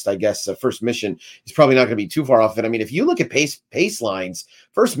honest. I guess First Mission is probably not going to be too far off it. I mean, if you look at pace lines,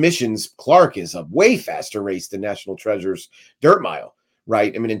 First Mission's Clark is a way faster race than National Treasure's Dirt Mile.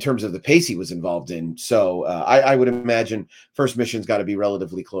 Right. I mean, in terms of the pace he was involved in. So I would imagine First Mission's got to be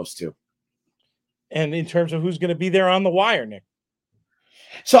relatively close too. And in terms of who's going to be there on the wire, Nick?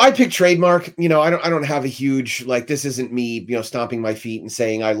 So I picked Trademark. I don't have a huge, this isn't me, stomping my feet and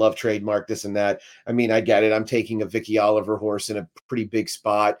saying I love Trademark, this and that. I mean, I get it. I'm taking a Vicky Oliver horse in a pretty big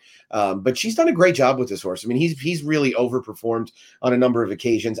spot. But she's done a great job with this horse. I mean, he's really overperformed on a number of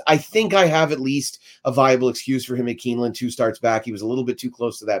occasions. I think I have at least a viable excuse for him at Keeneland 2 starts back. He was a little bit too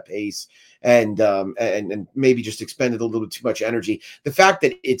close to that pace and maybe just expended a little bit too much energy. The fact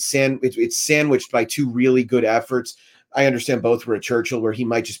that it's sandwiched by 2 really good efforts, I understand both were at Churchill, where he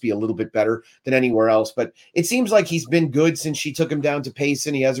might just be a little bit better than anywhere else. But it seems like he's been good since she took him down to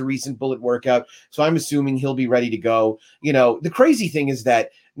Payson. He has a recent bullet workout, so I'm assuming he'll be ready to go. The crazy thing is that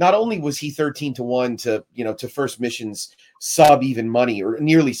not only was he 13-1 to First Mission's sub even money or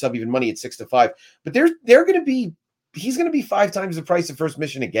nearly sub even money at 6-5, but he's going to be 5 times the price of First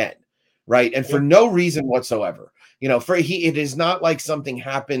Mission again. Right. And for no reason whatsoever, it is not like something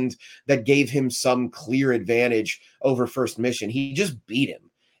happened that gave him some clear advantage over First Mission. He just beat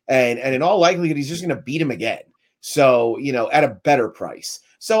him. And in all likelihood, he's just going to beat him again. So, at a better price.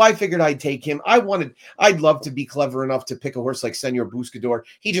 So I figured I'd take him. I'd love to be clever enough to pick a horse like Senor Buscador.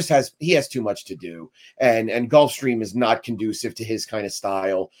 He has too much to do. And Gulfstream is not conducive to his kind of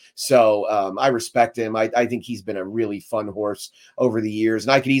style. So I respect him. I think he's been a really fun horse over the years.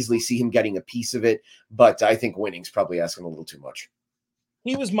 And I could easily see him getting a piece of it. But I think winning's probably asking a little too much.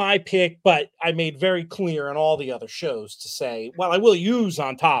 He was my pick, but I made very clear in all the other shows to say, well, I will use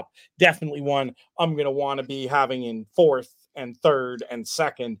On Top. Definitely one I'm going to want to be having in 4th and 3rd and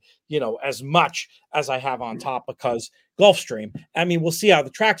 2nd, as much as I have On Top, because Gulfstream. I mean, we'll see how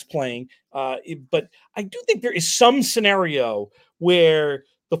the track's playing. But I do think there is some scenario where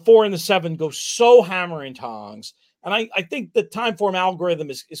the 4 and the 7 go so hammer and tongs. And I think the time form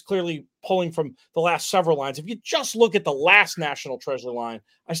algorithm is clearly pulling from the last several lines. If you just look at the last National Treasure line,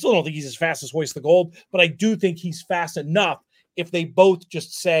 I still don't think he's as fast as Hoist the Gold, but I do think he's fast enough if they both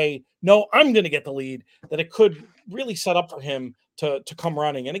just say, no, I'm going to get the lead, that it could really set up for him to come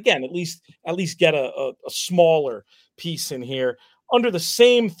running. And again, at least get a smaller piece in here. Under the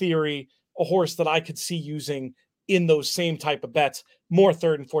same theory, a horse that I could see using in those same type of bets, more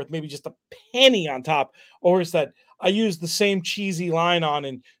 3rd and 4th, maybe just a penny on top, a horse that I used the same cheesy line on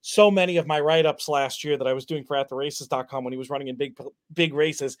in so many of my write-ups last year that I was doing for attheraces.com when he was running in big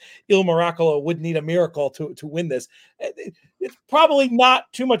races. Il Miracolo would need a miracle to win this. It's probably not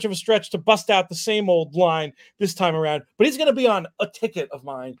too much of a stretch to bust out the same old line this time around, but he's going to be on a ticket of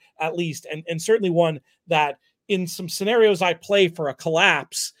mine at least, and certainly one that in some scenarios I play for a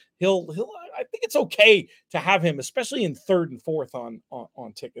collapse, he'll I think it's okay to have him, especially in 3rd and 4th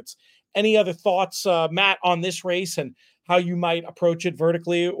on tickets. Any other thoughts, Matt, on this race and how you might approach it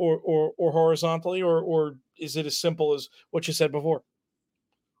vertically or horizontally, or is it as simple as what you said before?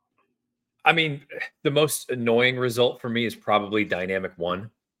 I mean, the most annoying result for me is probably Dynamic 1.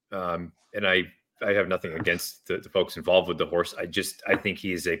 And I have nothing against the folks involved with the horse. I think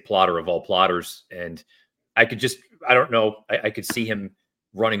he is a plotter of all plotters. And I don't know. I could see him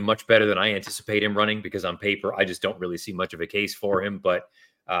running much better than I anticipate him running, because on paper, I just don't really see much of a case for him. But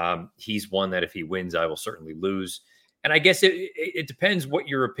he's one that if he wins, I will certainly lose. And I guess it depends what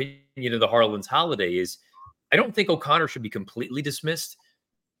your opinion of the Harlan's Holiday is. I don't think O'Connor should be completely dismissed.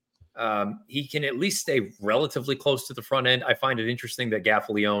 He can at least stay relatively close to the front end. I find it interesting that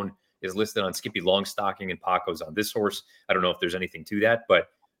Gaffalione is listed on Skippy Longstocking and Paco's on this horse. I don't know if there's anything to that, but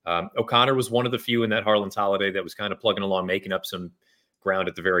O'Connor was one of the few in that Harlan's Holiday that was kind of plugging along, making up some ground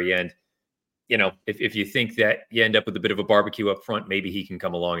at the very end. If you think that you end up with a bit of a barbecue up front, maybe he can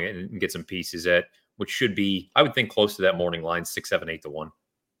come along and get some pieces at which should be, I would think, close to that morning line, 6, 7, 8-1.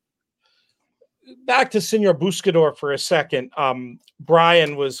 Back to Senor Buscador for a second.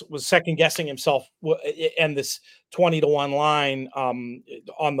 Brian was second guessing himself and this 20-1 line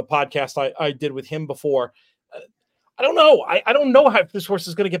on the podcast I did with him before. I don't know. I don't know how this horse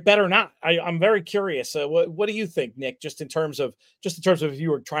is going to get better or not. I'm very curious. What do you think, Nick? Just in terms of if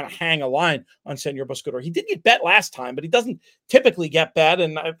you were trying to hang a line on Senor Buscador, he did get bet last time, but he doesn't typically get bet.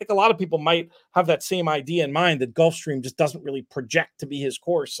 And I think a lot of people might have that same idea in mind that Gulfstream just doesn't really project to be his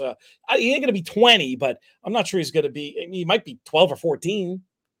course. He ain't going to be 20, but I'm not sure he's going to be. I mean, he might be 12 or 14.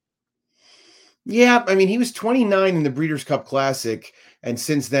 Yeah, I mean, he was 29 in the Breeders' Cup Classic, and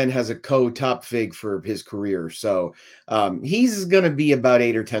since then has a top fig for his career. So he's going to be about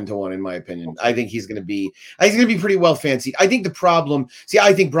 8 or 10 to 1, in my opinion. I think he's going to be pretty well fancied. I think the problem,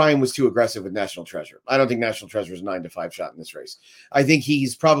 I think Brian was too aggressive with National Treasure. I don't think National Treasure is 9-5 shot in this race. I think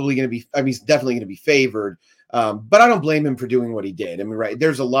he's probably going to be, he's definitely going to be favored. But I don't blame him for doing what he did. I mean, right,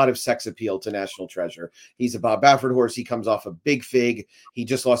 there's a lot of sex appeal to National Treasure. He's a Bob Baffert horse. He comes off a big fig. He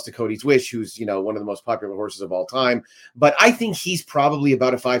just lost to Cody's Wish, who's, one of the most popular horses of all time. But I think he's probably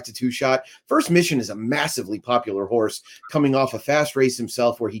about a 5-2 shot. First Mission is a massively popular horse coming off a fast race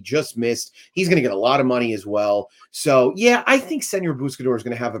himself where he just missed. He's going to get a lot of money as well. So, yeah, I think Senor Buscador is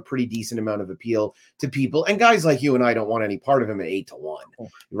going to have a pretty decent amount of appeal to people. And guys like you and I don't want any part of him at 8 to 1,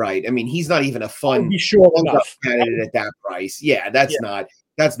 right? I mean, he's not even a fun candidate at that price. Yeah, that's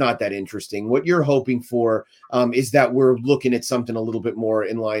not that interesting. What you're hoping for is that we're looking at something a little bit more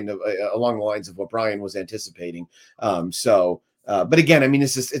in line of along the lines of what Brian was anticipating. But again, I mean,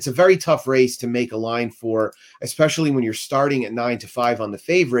 it's a very tough race to make a line for, especially when you're starting at 9-5 on the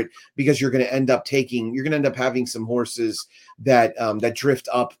favorite, because you're going to end up having some horses that drift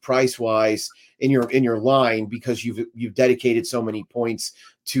up price wise in your line because you've dedicated so many points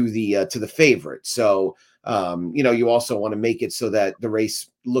to the favorite. So you also want to make it so that the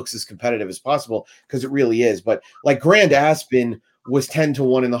race looks as competitive as possible, because it really is. But like Grand Aspen was 10 to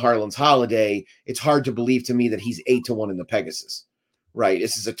 1 in the Harlan's Holiday, it's hard to believe to me that he's 8 to 1 in the Pegasus. Right.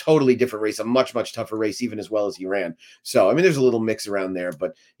 This is a totally different race, a much, much tougher race, even as well as he ran. So, I mean, there's a little mix around there,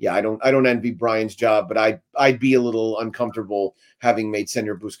 but yeah, I don't envy Brian's job, but I'd be a little uncomfortable having made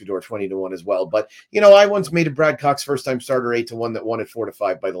Senor Buscador 20 to 1 as well. But, I once made a Brad Cox first time starter 8 to 1 that won at 4 to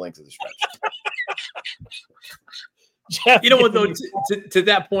 5 by the length of the stretch. You know what, though, to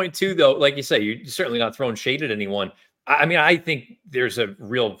that point, too, though, like you say, you're certainly not throwing shade at anyone. I mean, I think there's a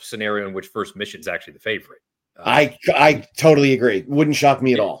real scenario in which First Mission is actually the favorite. I totally agree. Wouldn't shock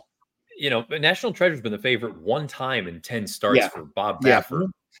me at all. National Treasure's been the favorite one time in 10 starts for Bob Baffert.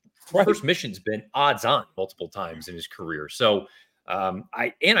 Right. First Mission's been odds on multiple times in his career. So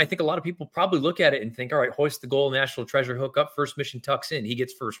I think a lot of people probably look at it and think, all right, hoist the goal, National Treasure hook up, First Mission tucks in, he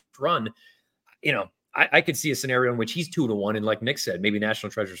gets first run. I could see a scenario in which he's 2 to 1, and like Nick said, maybe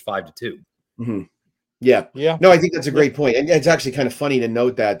National Treasure's 5 to 2. Mm-hmm. Yeah. No, I think that's a great point. And it's actually kind of funny to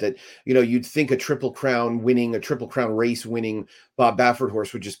note that you'd think a Triple Crown race winning Bob Baffert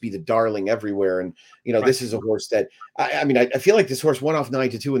horse would just be the darling everywhere. And, right. This is a horse that, I mean, I feel like this horse went off 9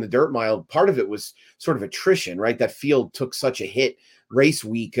 to 2 in the dirt mile. Part of it was sort of attrition, right? That field took such a hit race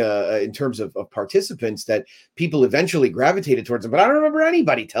week in terms of participants that people eventually gravitated towards them. But I don't remember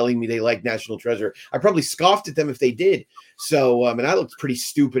anybody telling me they liked National Treasure. I probably scoffed at them if they did. So, and I looked pretty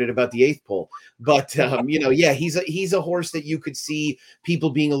stupid at about the 8th pole. But, yeah, he's a horse that you could see people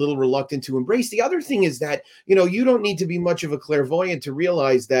being a little reluctant to embrace. The other thing is that, you don't need to be much of a clairvoyant to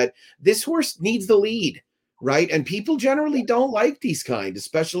realize that this horse needs the lead. Right. And people generally don't like these kind,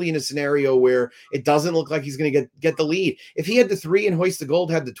 especially in a scenario where it doesn't look like he's going to get the lead. If he had the 3 and Hoist the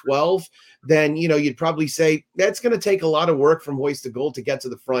Gold had the 12, then, you'd probably say that's going to take a lot of work from Hoist the Gold to get to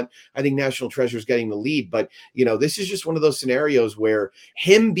the front. I think National Treasure is getting the lead. But, this is just one of those scenarios where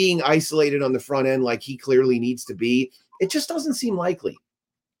him being isolated on the front end like he clearly needs to be, it just doesn't seem likely.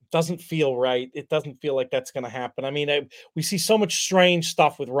 Doesn't feel right. It doesn't feel like that's going to happen. I mean, we see so much strange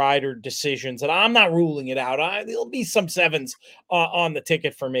stuff with rider decisions, and I'm not ruling it out. There'll be some 7s on the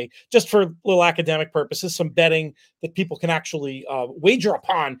ticket for me, just for little academic purposes, some betting that people can actually wager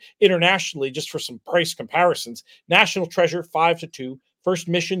upon internationally, just for some price comparisons. National Treasure 5 to 2, First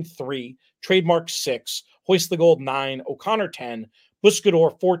Mission 3, Trademark 6, Hoist the Gold 9, O'Connor 10,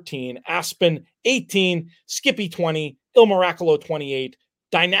 Buscador 14, Aspen 18, Skippy 20, Il Miracolo 28,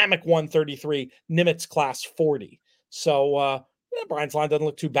 Dynamic 133, Nimitz class 40. So Brian's line doesn't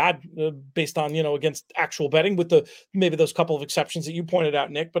look too bad based on, against actual betting, with maybe those couple of exceptions that you pointed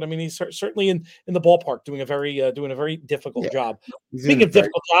out, Nick. But I mean, he's certainly in the ballpark doing a very difficult job. Speaking of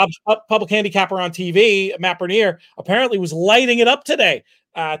difficult jobs, public handicapper on TV, Matt Bernier, apparently was lighting it up today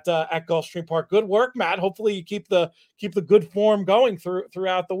at Gulfstream Park. Good work, Matt. Hopefully you keep the good form going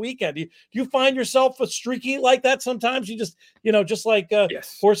throughout the weekend. Do you find yourself a streaky like that sometimes? You just just like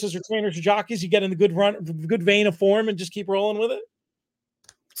yes. Horses or trainers or jockeys, you get in the good vein of form and just keep rolling with it.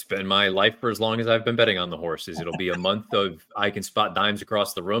 It's been my life for as long as I've been betting on the horses. It'll be a month of I can spot dimes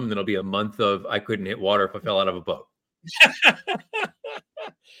across the room, and then it'll be a month of I couldn't hit water if I fell out of a boat.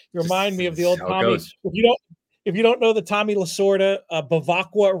 You remind me of the old how it Tommy. goes. If you don't know the Tommy Lasorda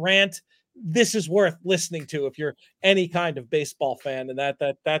Bavacqua rant, this is worth listening to if you're any kind of baseball fan. And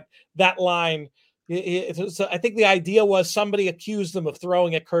that line, I think the idea was somebody accused them of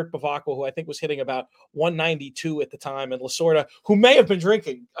throwing at Kurt Bavacqua, who I think was hitting about 192 at the time, and Lasorda, who may have been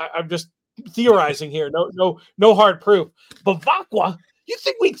drinking. I'm just theorizing here. No hard proof. Bavacqua, you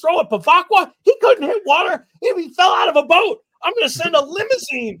think we throw at Bavacqua? He couldn't hit water if he fell out of a boat. I'm going to send a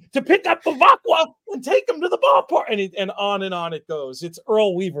limousine to pick up Bavacqua and take him to the ballpark. And on it goes. It's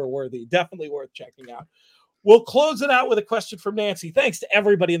Earl Weaver worthy. Definitely worth checking out. We'll close it out with a question from Nancy. Thanks to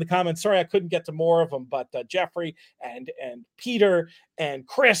everybody in the comments. Sorry I couldn't get to more of them, but Jeffrey and Peter and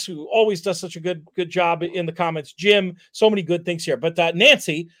Chris, who always does such a good job in the comments. Jim, so many good things here. But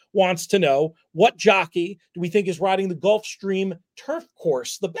Nancy wants to know, what jockey do we think is riding the Gulfstream turf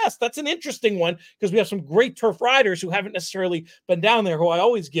course the best? That's an interesting one because we have some great turf riders who haven't necessarily been down there, who I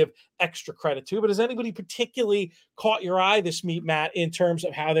always give extra credit to. But has anybody particularly caught your eye this meet, Matt, in terms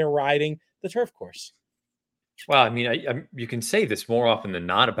of how they're riding the turf course? Well, I mean, you can say this more often than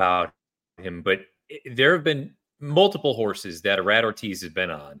not about him, but there have been multiple horses that Arad Ortiz has been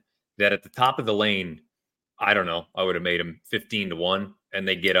on that at the top of the lane, I don't know, I would have made him 15-1, and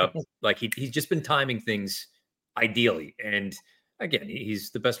they get up. Like he's just been timing things ideally. And again, he's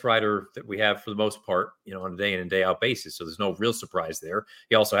the best rider that we have for the most part, on a day in and day out basis. So there's no real surprise there.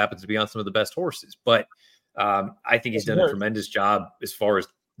 He also happens to be on some of the best horses, but I think he's done a tremendous job as far as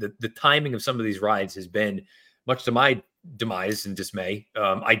the timing of some of these rides has been, much to my demise and dismay,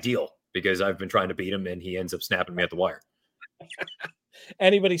 ideal, because I've been trying to beat him and he ends up snapping me at the wire.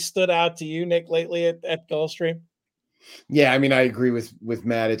 Anybody stood out to you, Nick, lately at Gulfstream? Yeah, I mean, I agree with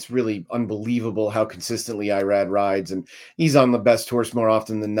Matt. It's really unbelievable how consistently Irad rides, and he's on the best horse more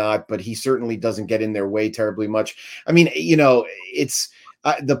often than not, but he certainly doesn't get in their way terribly much. I mean, it's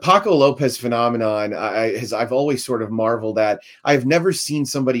the Paco Lopez phenomenon. I've always sort of marveled at. I've never seen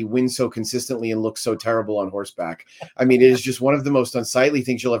somebody win so consistently and look so terrible on horseback. I mean, it is just one of the most unsightly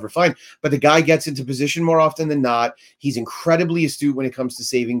things you'll ever find. But the guy gets into position more often than not. He's incredibly astute when it comes to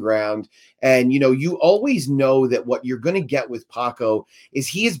saving ground. And, you always know that what you're going to get with Paco is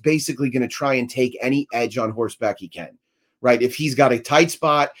he is basically going to try and take any edge on horseback he can. Right. If he's got a tight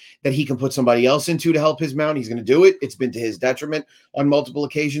spot that he can put somebody else into to help his mount, he's going to do it. It's been to his detriment on multiple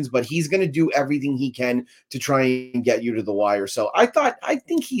occasions, but he's going to do everything he can to try and get you to the wire. So I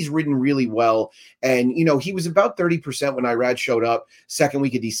think he's ridden really well. And, he was about 30% when Irad showed up second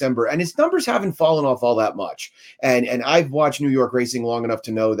week of December, and his numbers haven't fallen off all that much. And I've watched New York racing long enough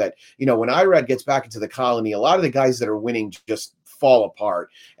to know that, when Irad gets back into the colony, a lot of the guys that are winning just fall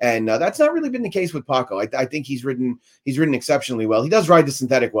apart. And that's not really been the case with Paco. I think he's ridden exceptionally well. He does ride the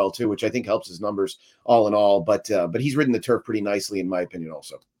synthetic well too, which I think helps his numbers all in all, but he's ridden the turf pretty nicely in my opinion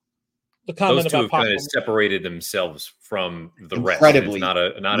also. The comment those two about have Paco kind of separated themselves from the incredibly. rest.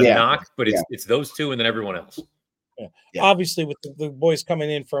 It's not a knock, but it's those two and then everyone else. Yeah. Obviously, with the boys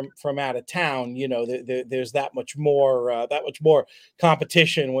coming in from out of town, there's that much more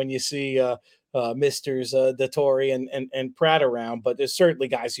competition when you see Misters Dettori and Pratt around, but there's certainly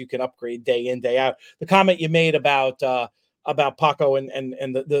guys you can upgrade day in, day out. The comment you made about Paco and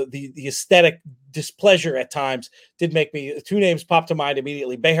the aesthetic displeasure at times did make me, two names pop to mind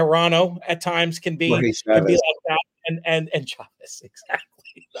immediately. Bejarano at times can be like that, and Chavez, exactly.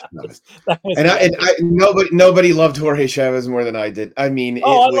 That was nobody loved Jorge Chavez more than I did. I mean,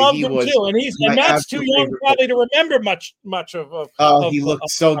 I loved him too, and Matt's too young probably to remember much of. He looked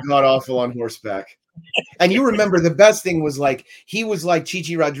so god awful on horseback. And you remember the best thing was he was like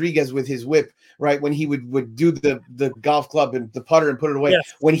Chichi Rodriguez with his whip, right? When he would do the golf club and the putter and put it away.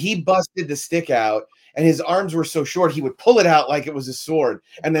 Yes. When he busted the stick out and his arms were so short, he would pull it out like it was a sword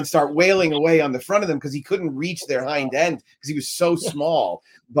and then start wailing away on the front of them because he couldn't reach their hind end because he was so small.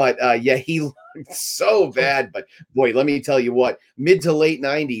 But he looked so bad. But boy, let me tell you what, mid to late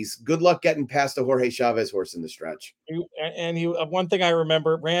 90s, good luck getting past a Jorge Chavez horse in the stretch. And one thing I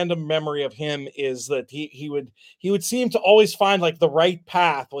remember, random memory of him, is that he would seem to always find like the right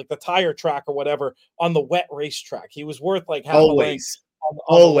path, like the tire track or whatever, on the wet racetrack. He was worth like half always.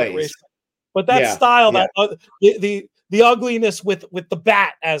 But that style, that the ugliness with the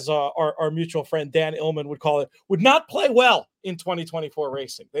bat, as our mutual friend Dan Illman would call it, would not play well in 2024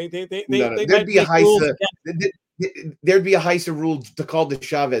 racing. There'd be a HISA rule to call the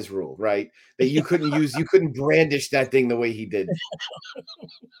Chavez rule, right? That you couldn't brandish that thing the way he did.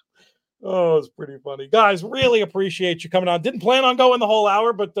 Oh, it's pretty funny. Guys, really appreciate you coming on. Didn't plan on going the whole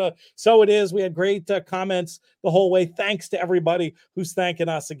hour, but so it is. We had great comments the whole way. Thanks to everybody who's thanking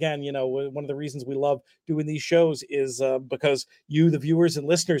us again. You know, one of the reasons we love doing these shows is because you, the viewers and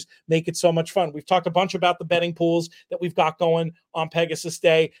listeners, make it so much fun. We've talked a bunch about the betting pools that we've got going on Pegasus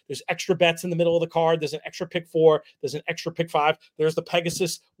Day. There's extra bets in the middle of the card. There's an extra pick 4. There's an extra pick 5. There's the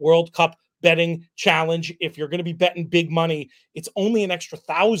Pegasus World Cup betting challenge. If you're going to be betting big money, it's only an extra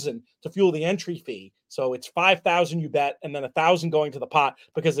 $1,000 to fuel the entry fee. So it's $5,000 you bet, and then $1,000 going to the pot,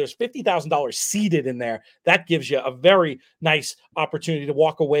 because there's $50,000 seeded in there. That gives you a very nice opportunity to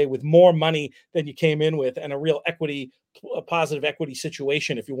walk away with more money than you came in with, and a real equity, a positive equity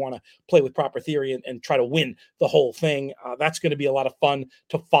situation if you want to play with proper theory and try to win the whole thing. That's going to be a lot of fun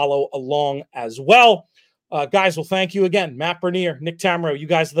to follow along as well. Guys, well, thank you again. Matt Bernier, Nick Tammaro, you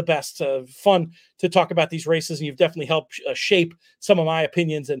guys are the best. Fun to talk about these races, and you've definitely helped shape some of my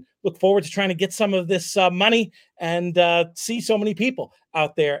opinions, and look forward to trying to get some of this money and see so many people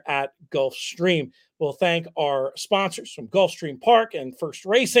out there at Gulfstream. We'll thank our sponsors from Gulfstream Park and First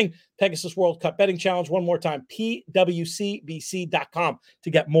Racing, Pegasus World Cup Betting Challenge. One more time, pwcbc.com to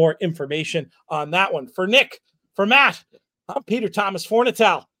get more information on that one. For Nick, for Matt, I'm Peter Thomas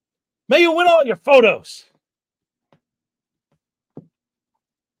Fornatal. May you win all your photos.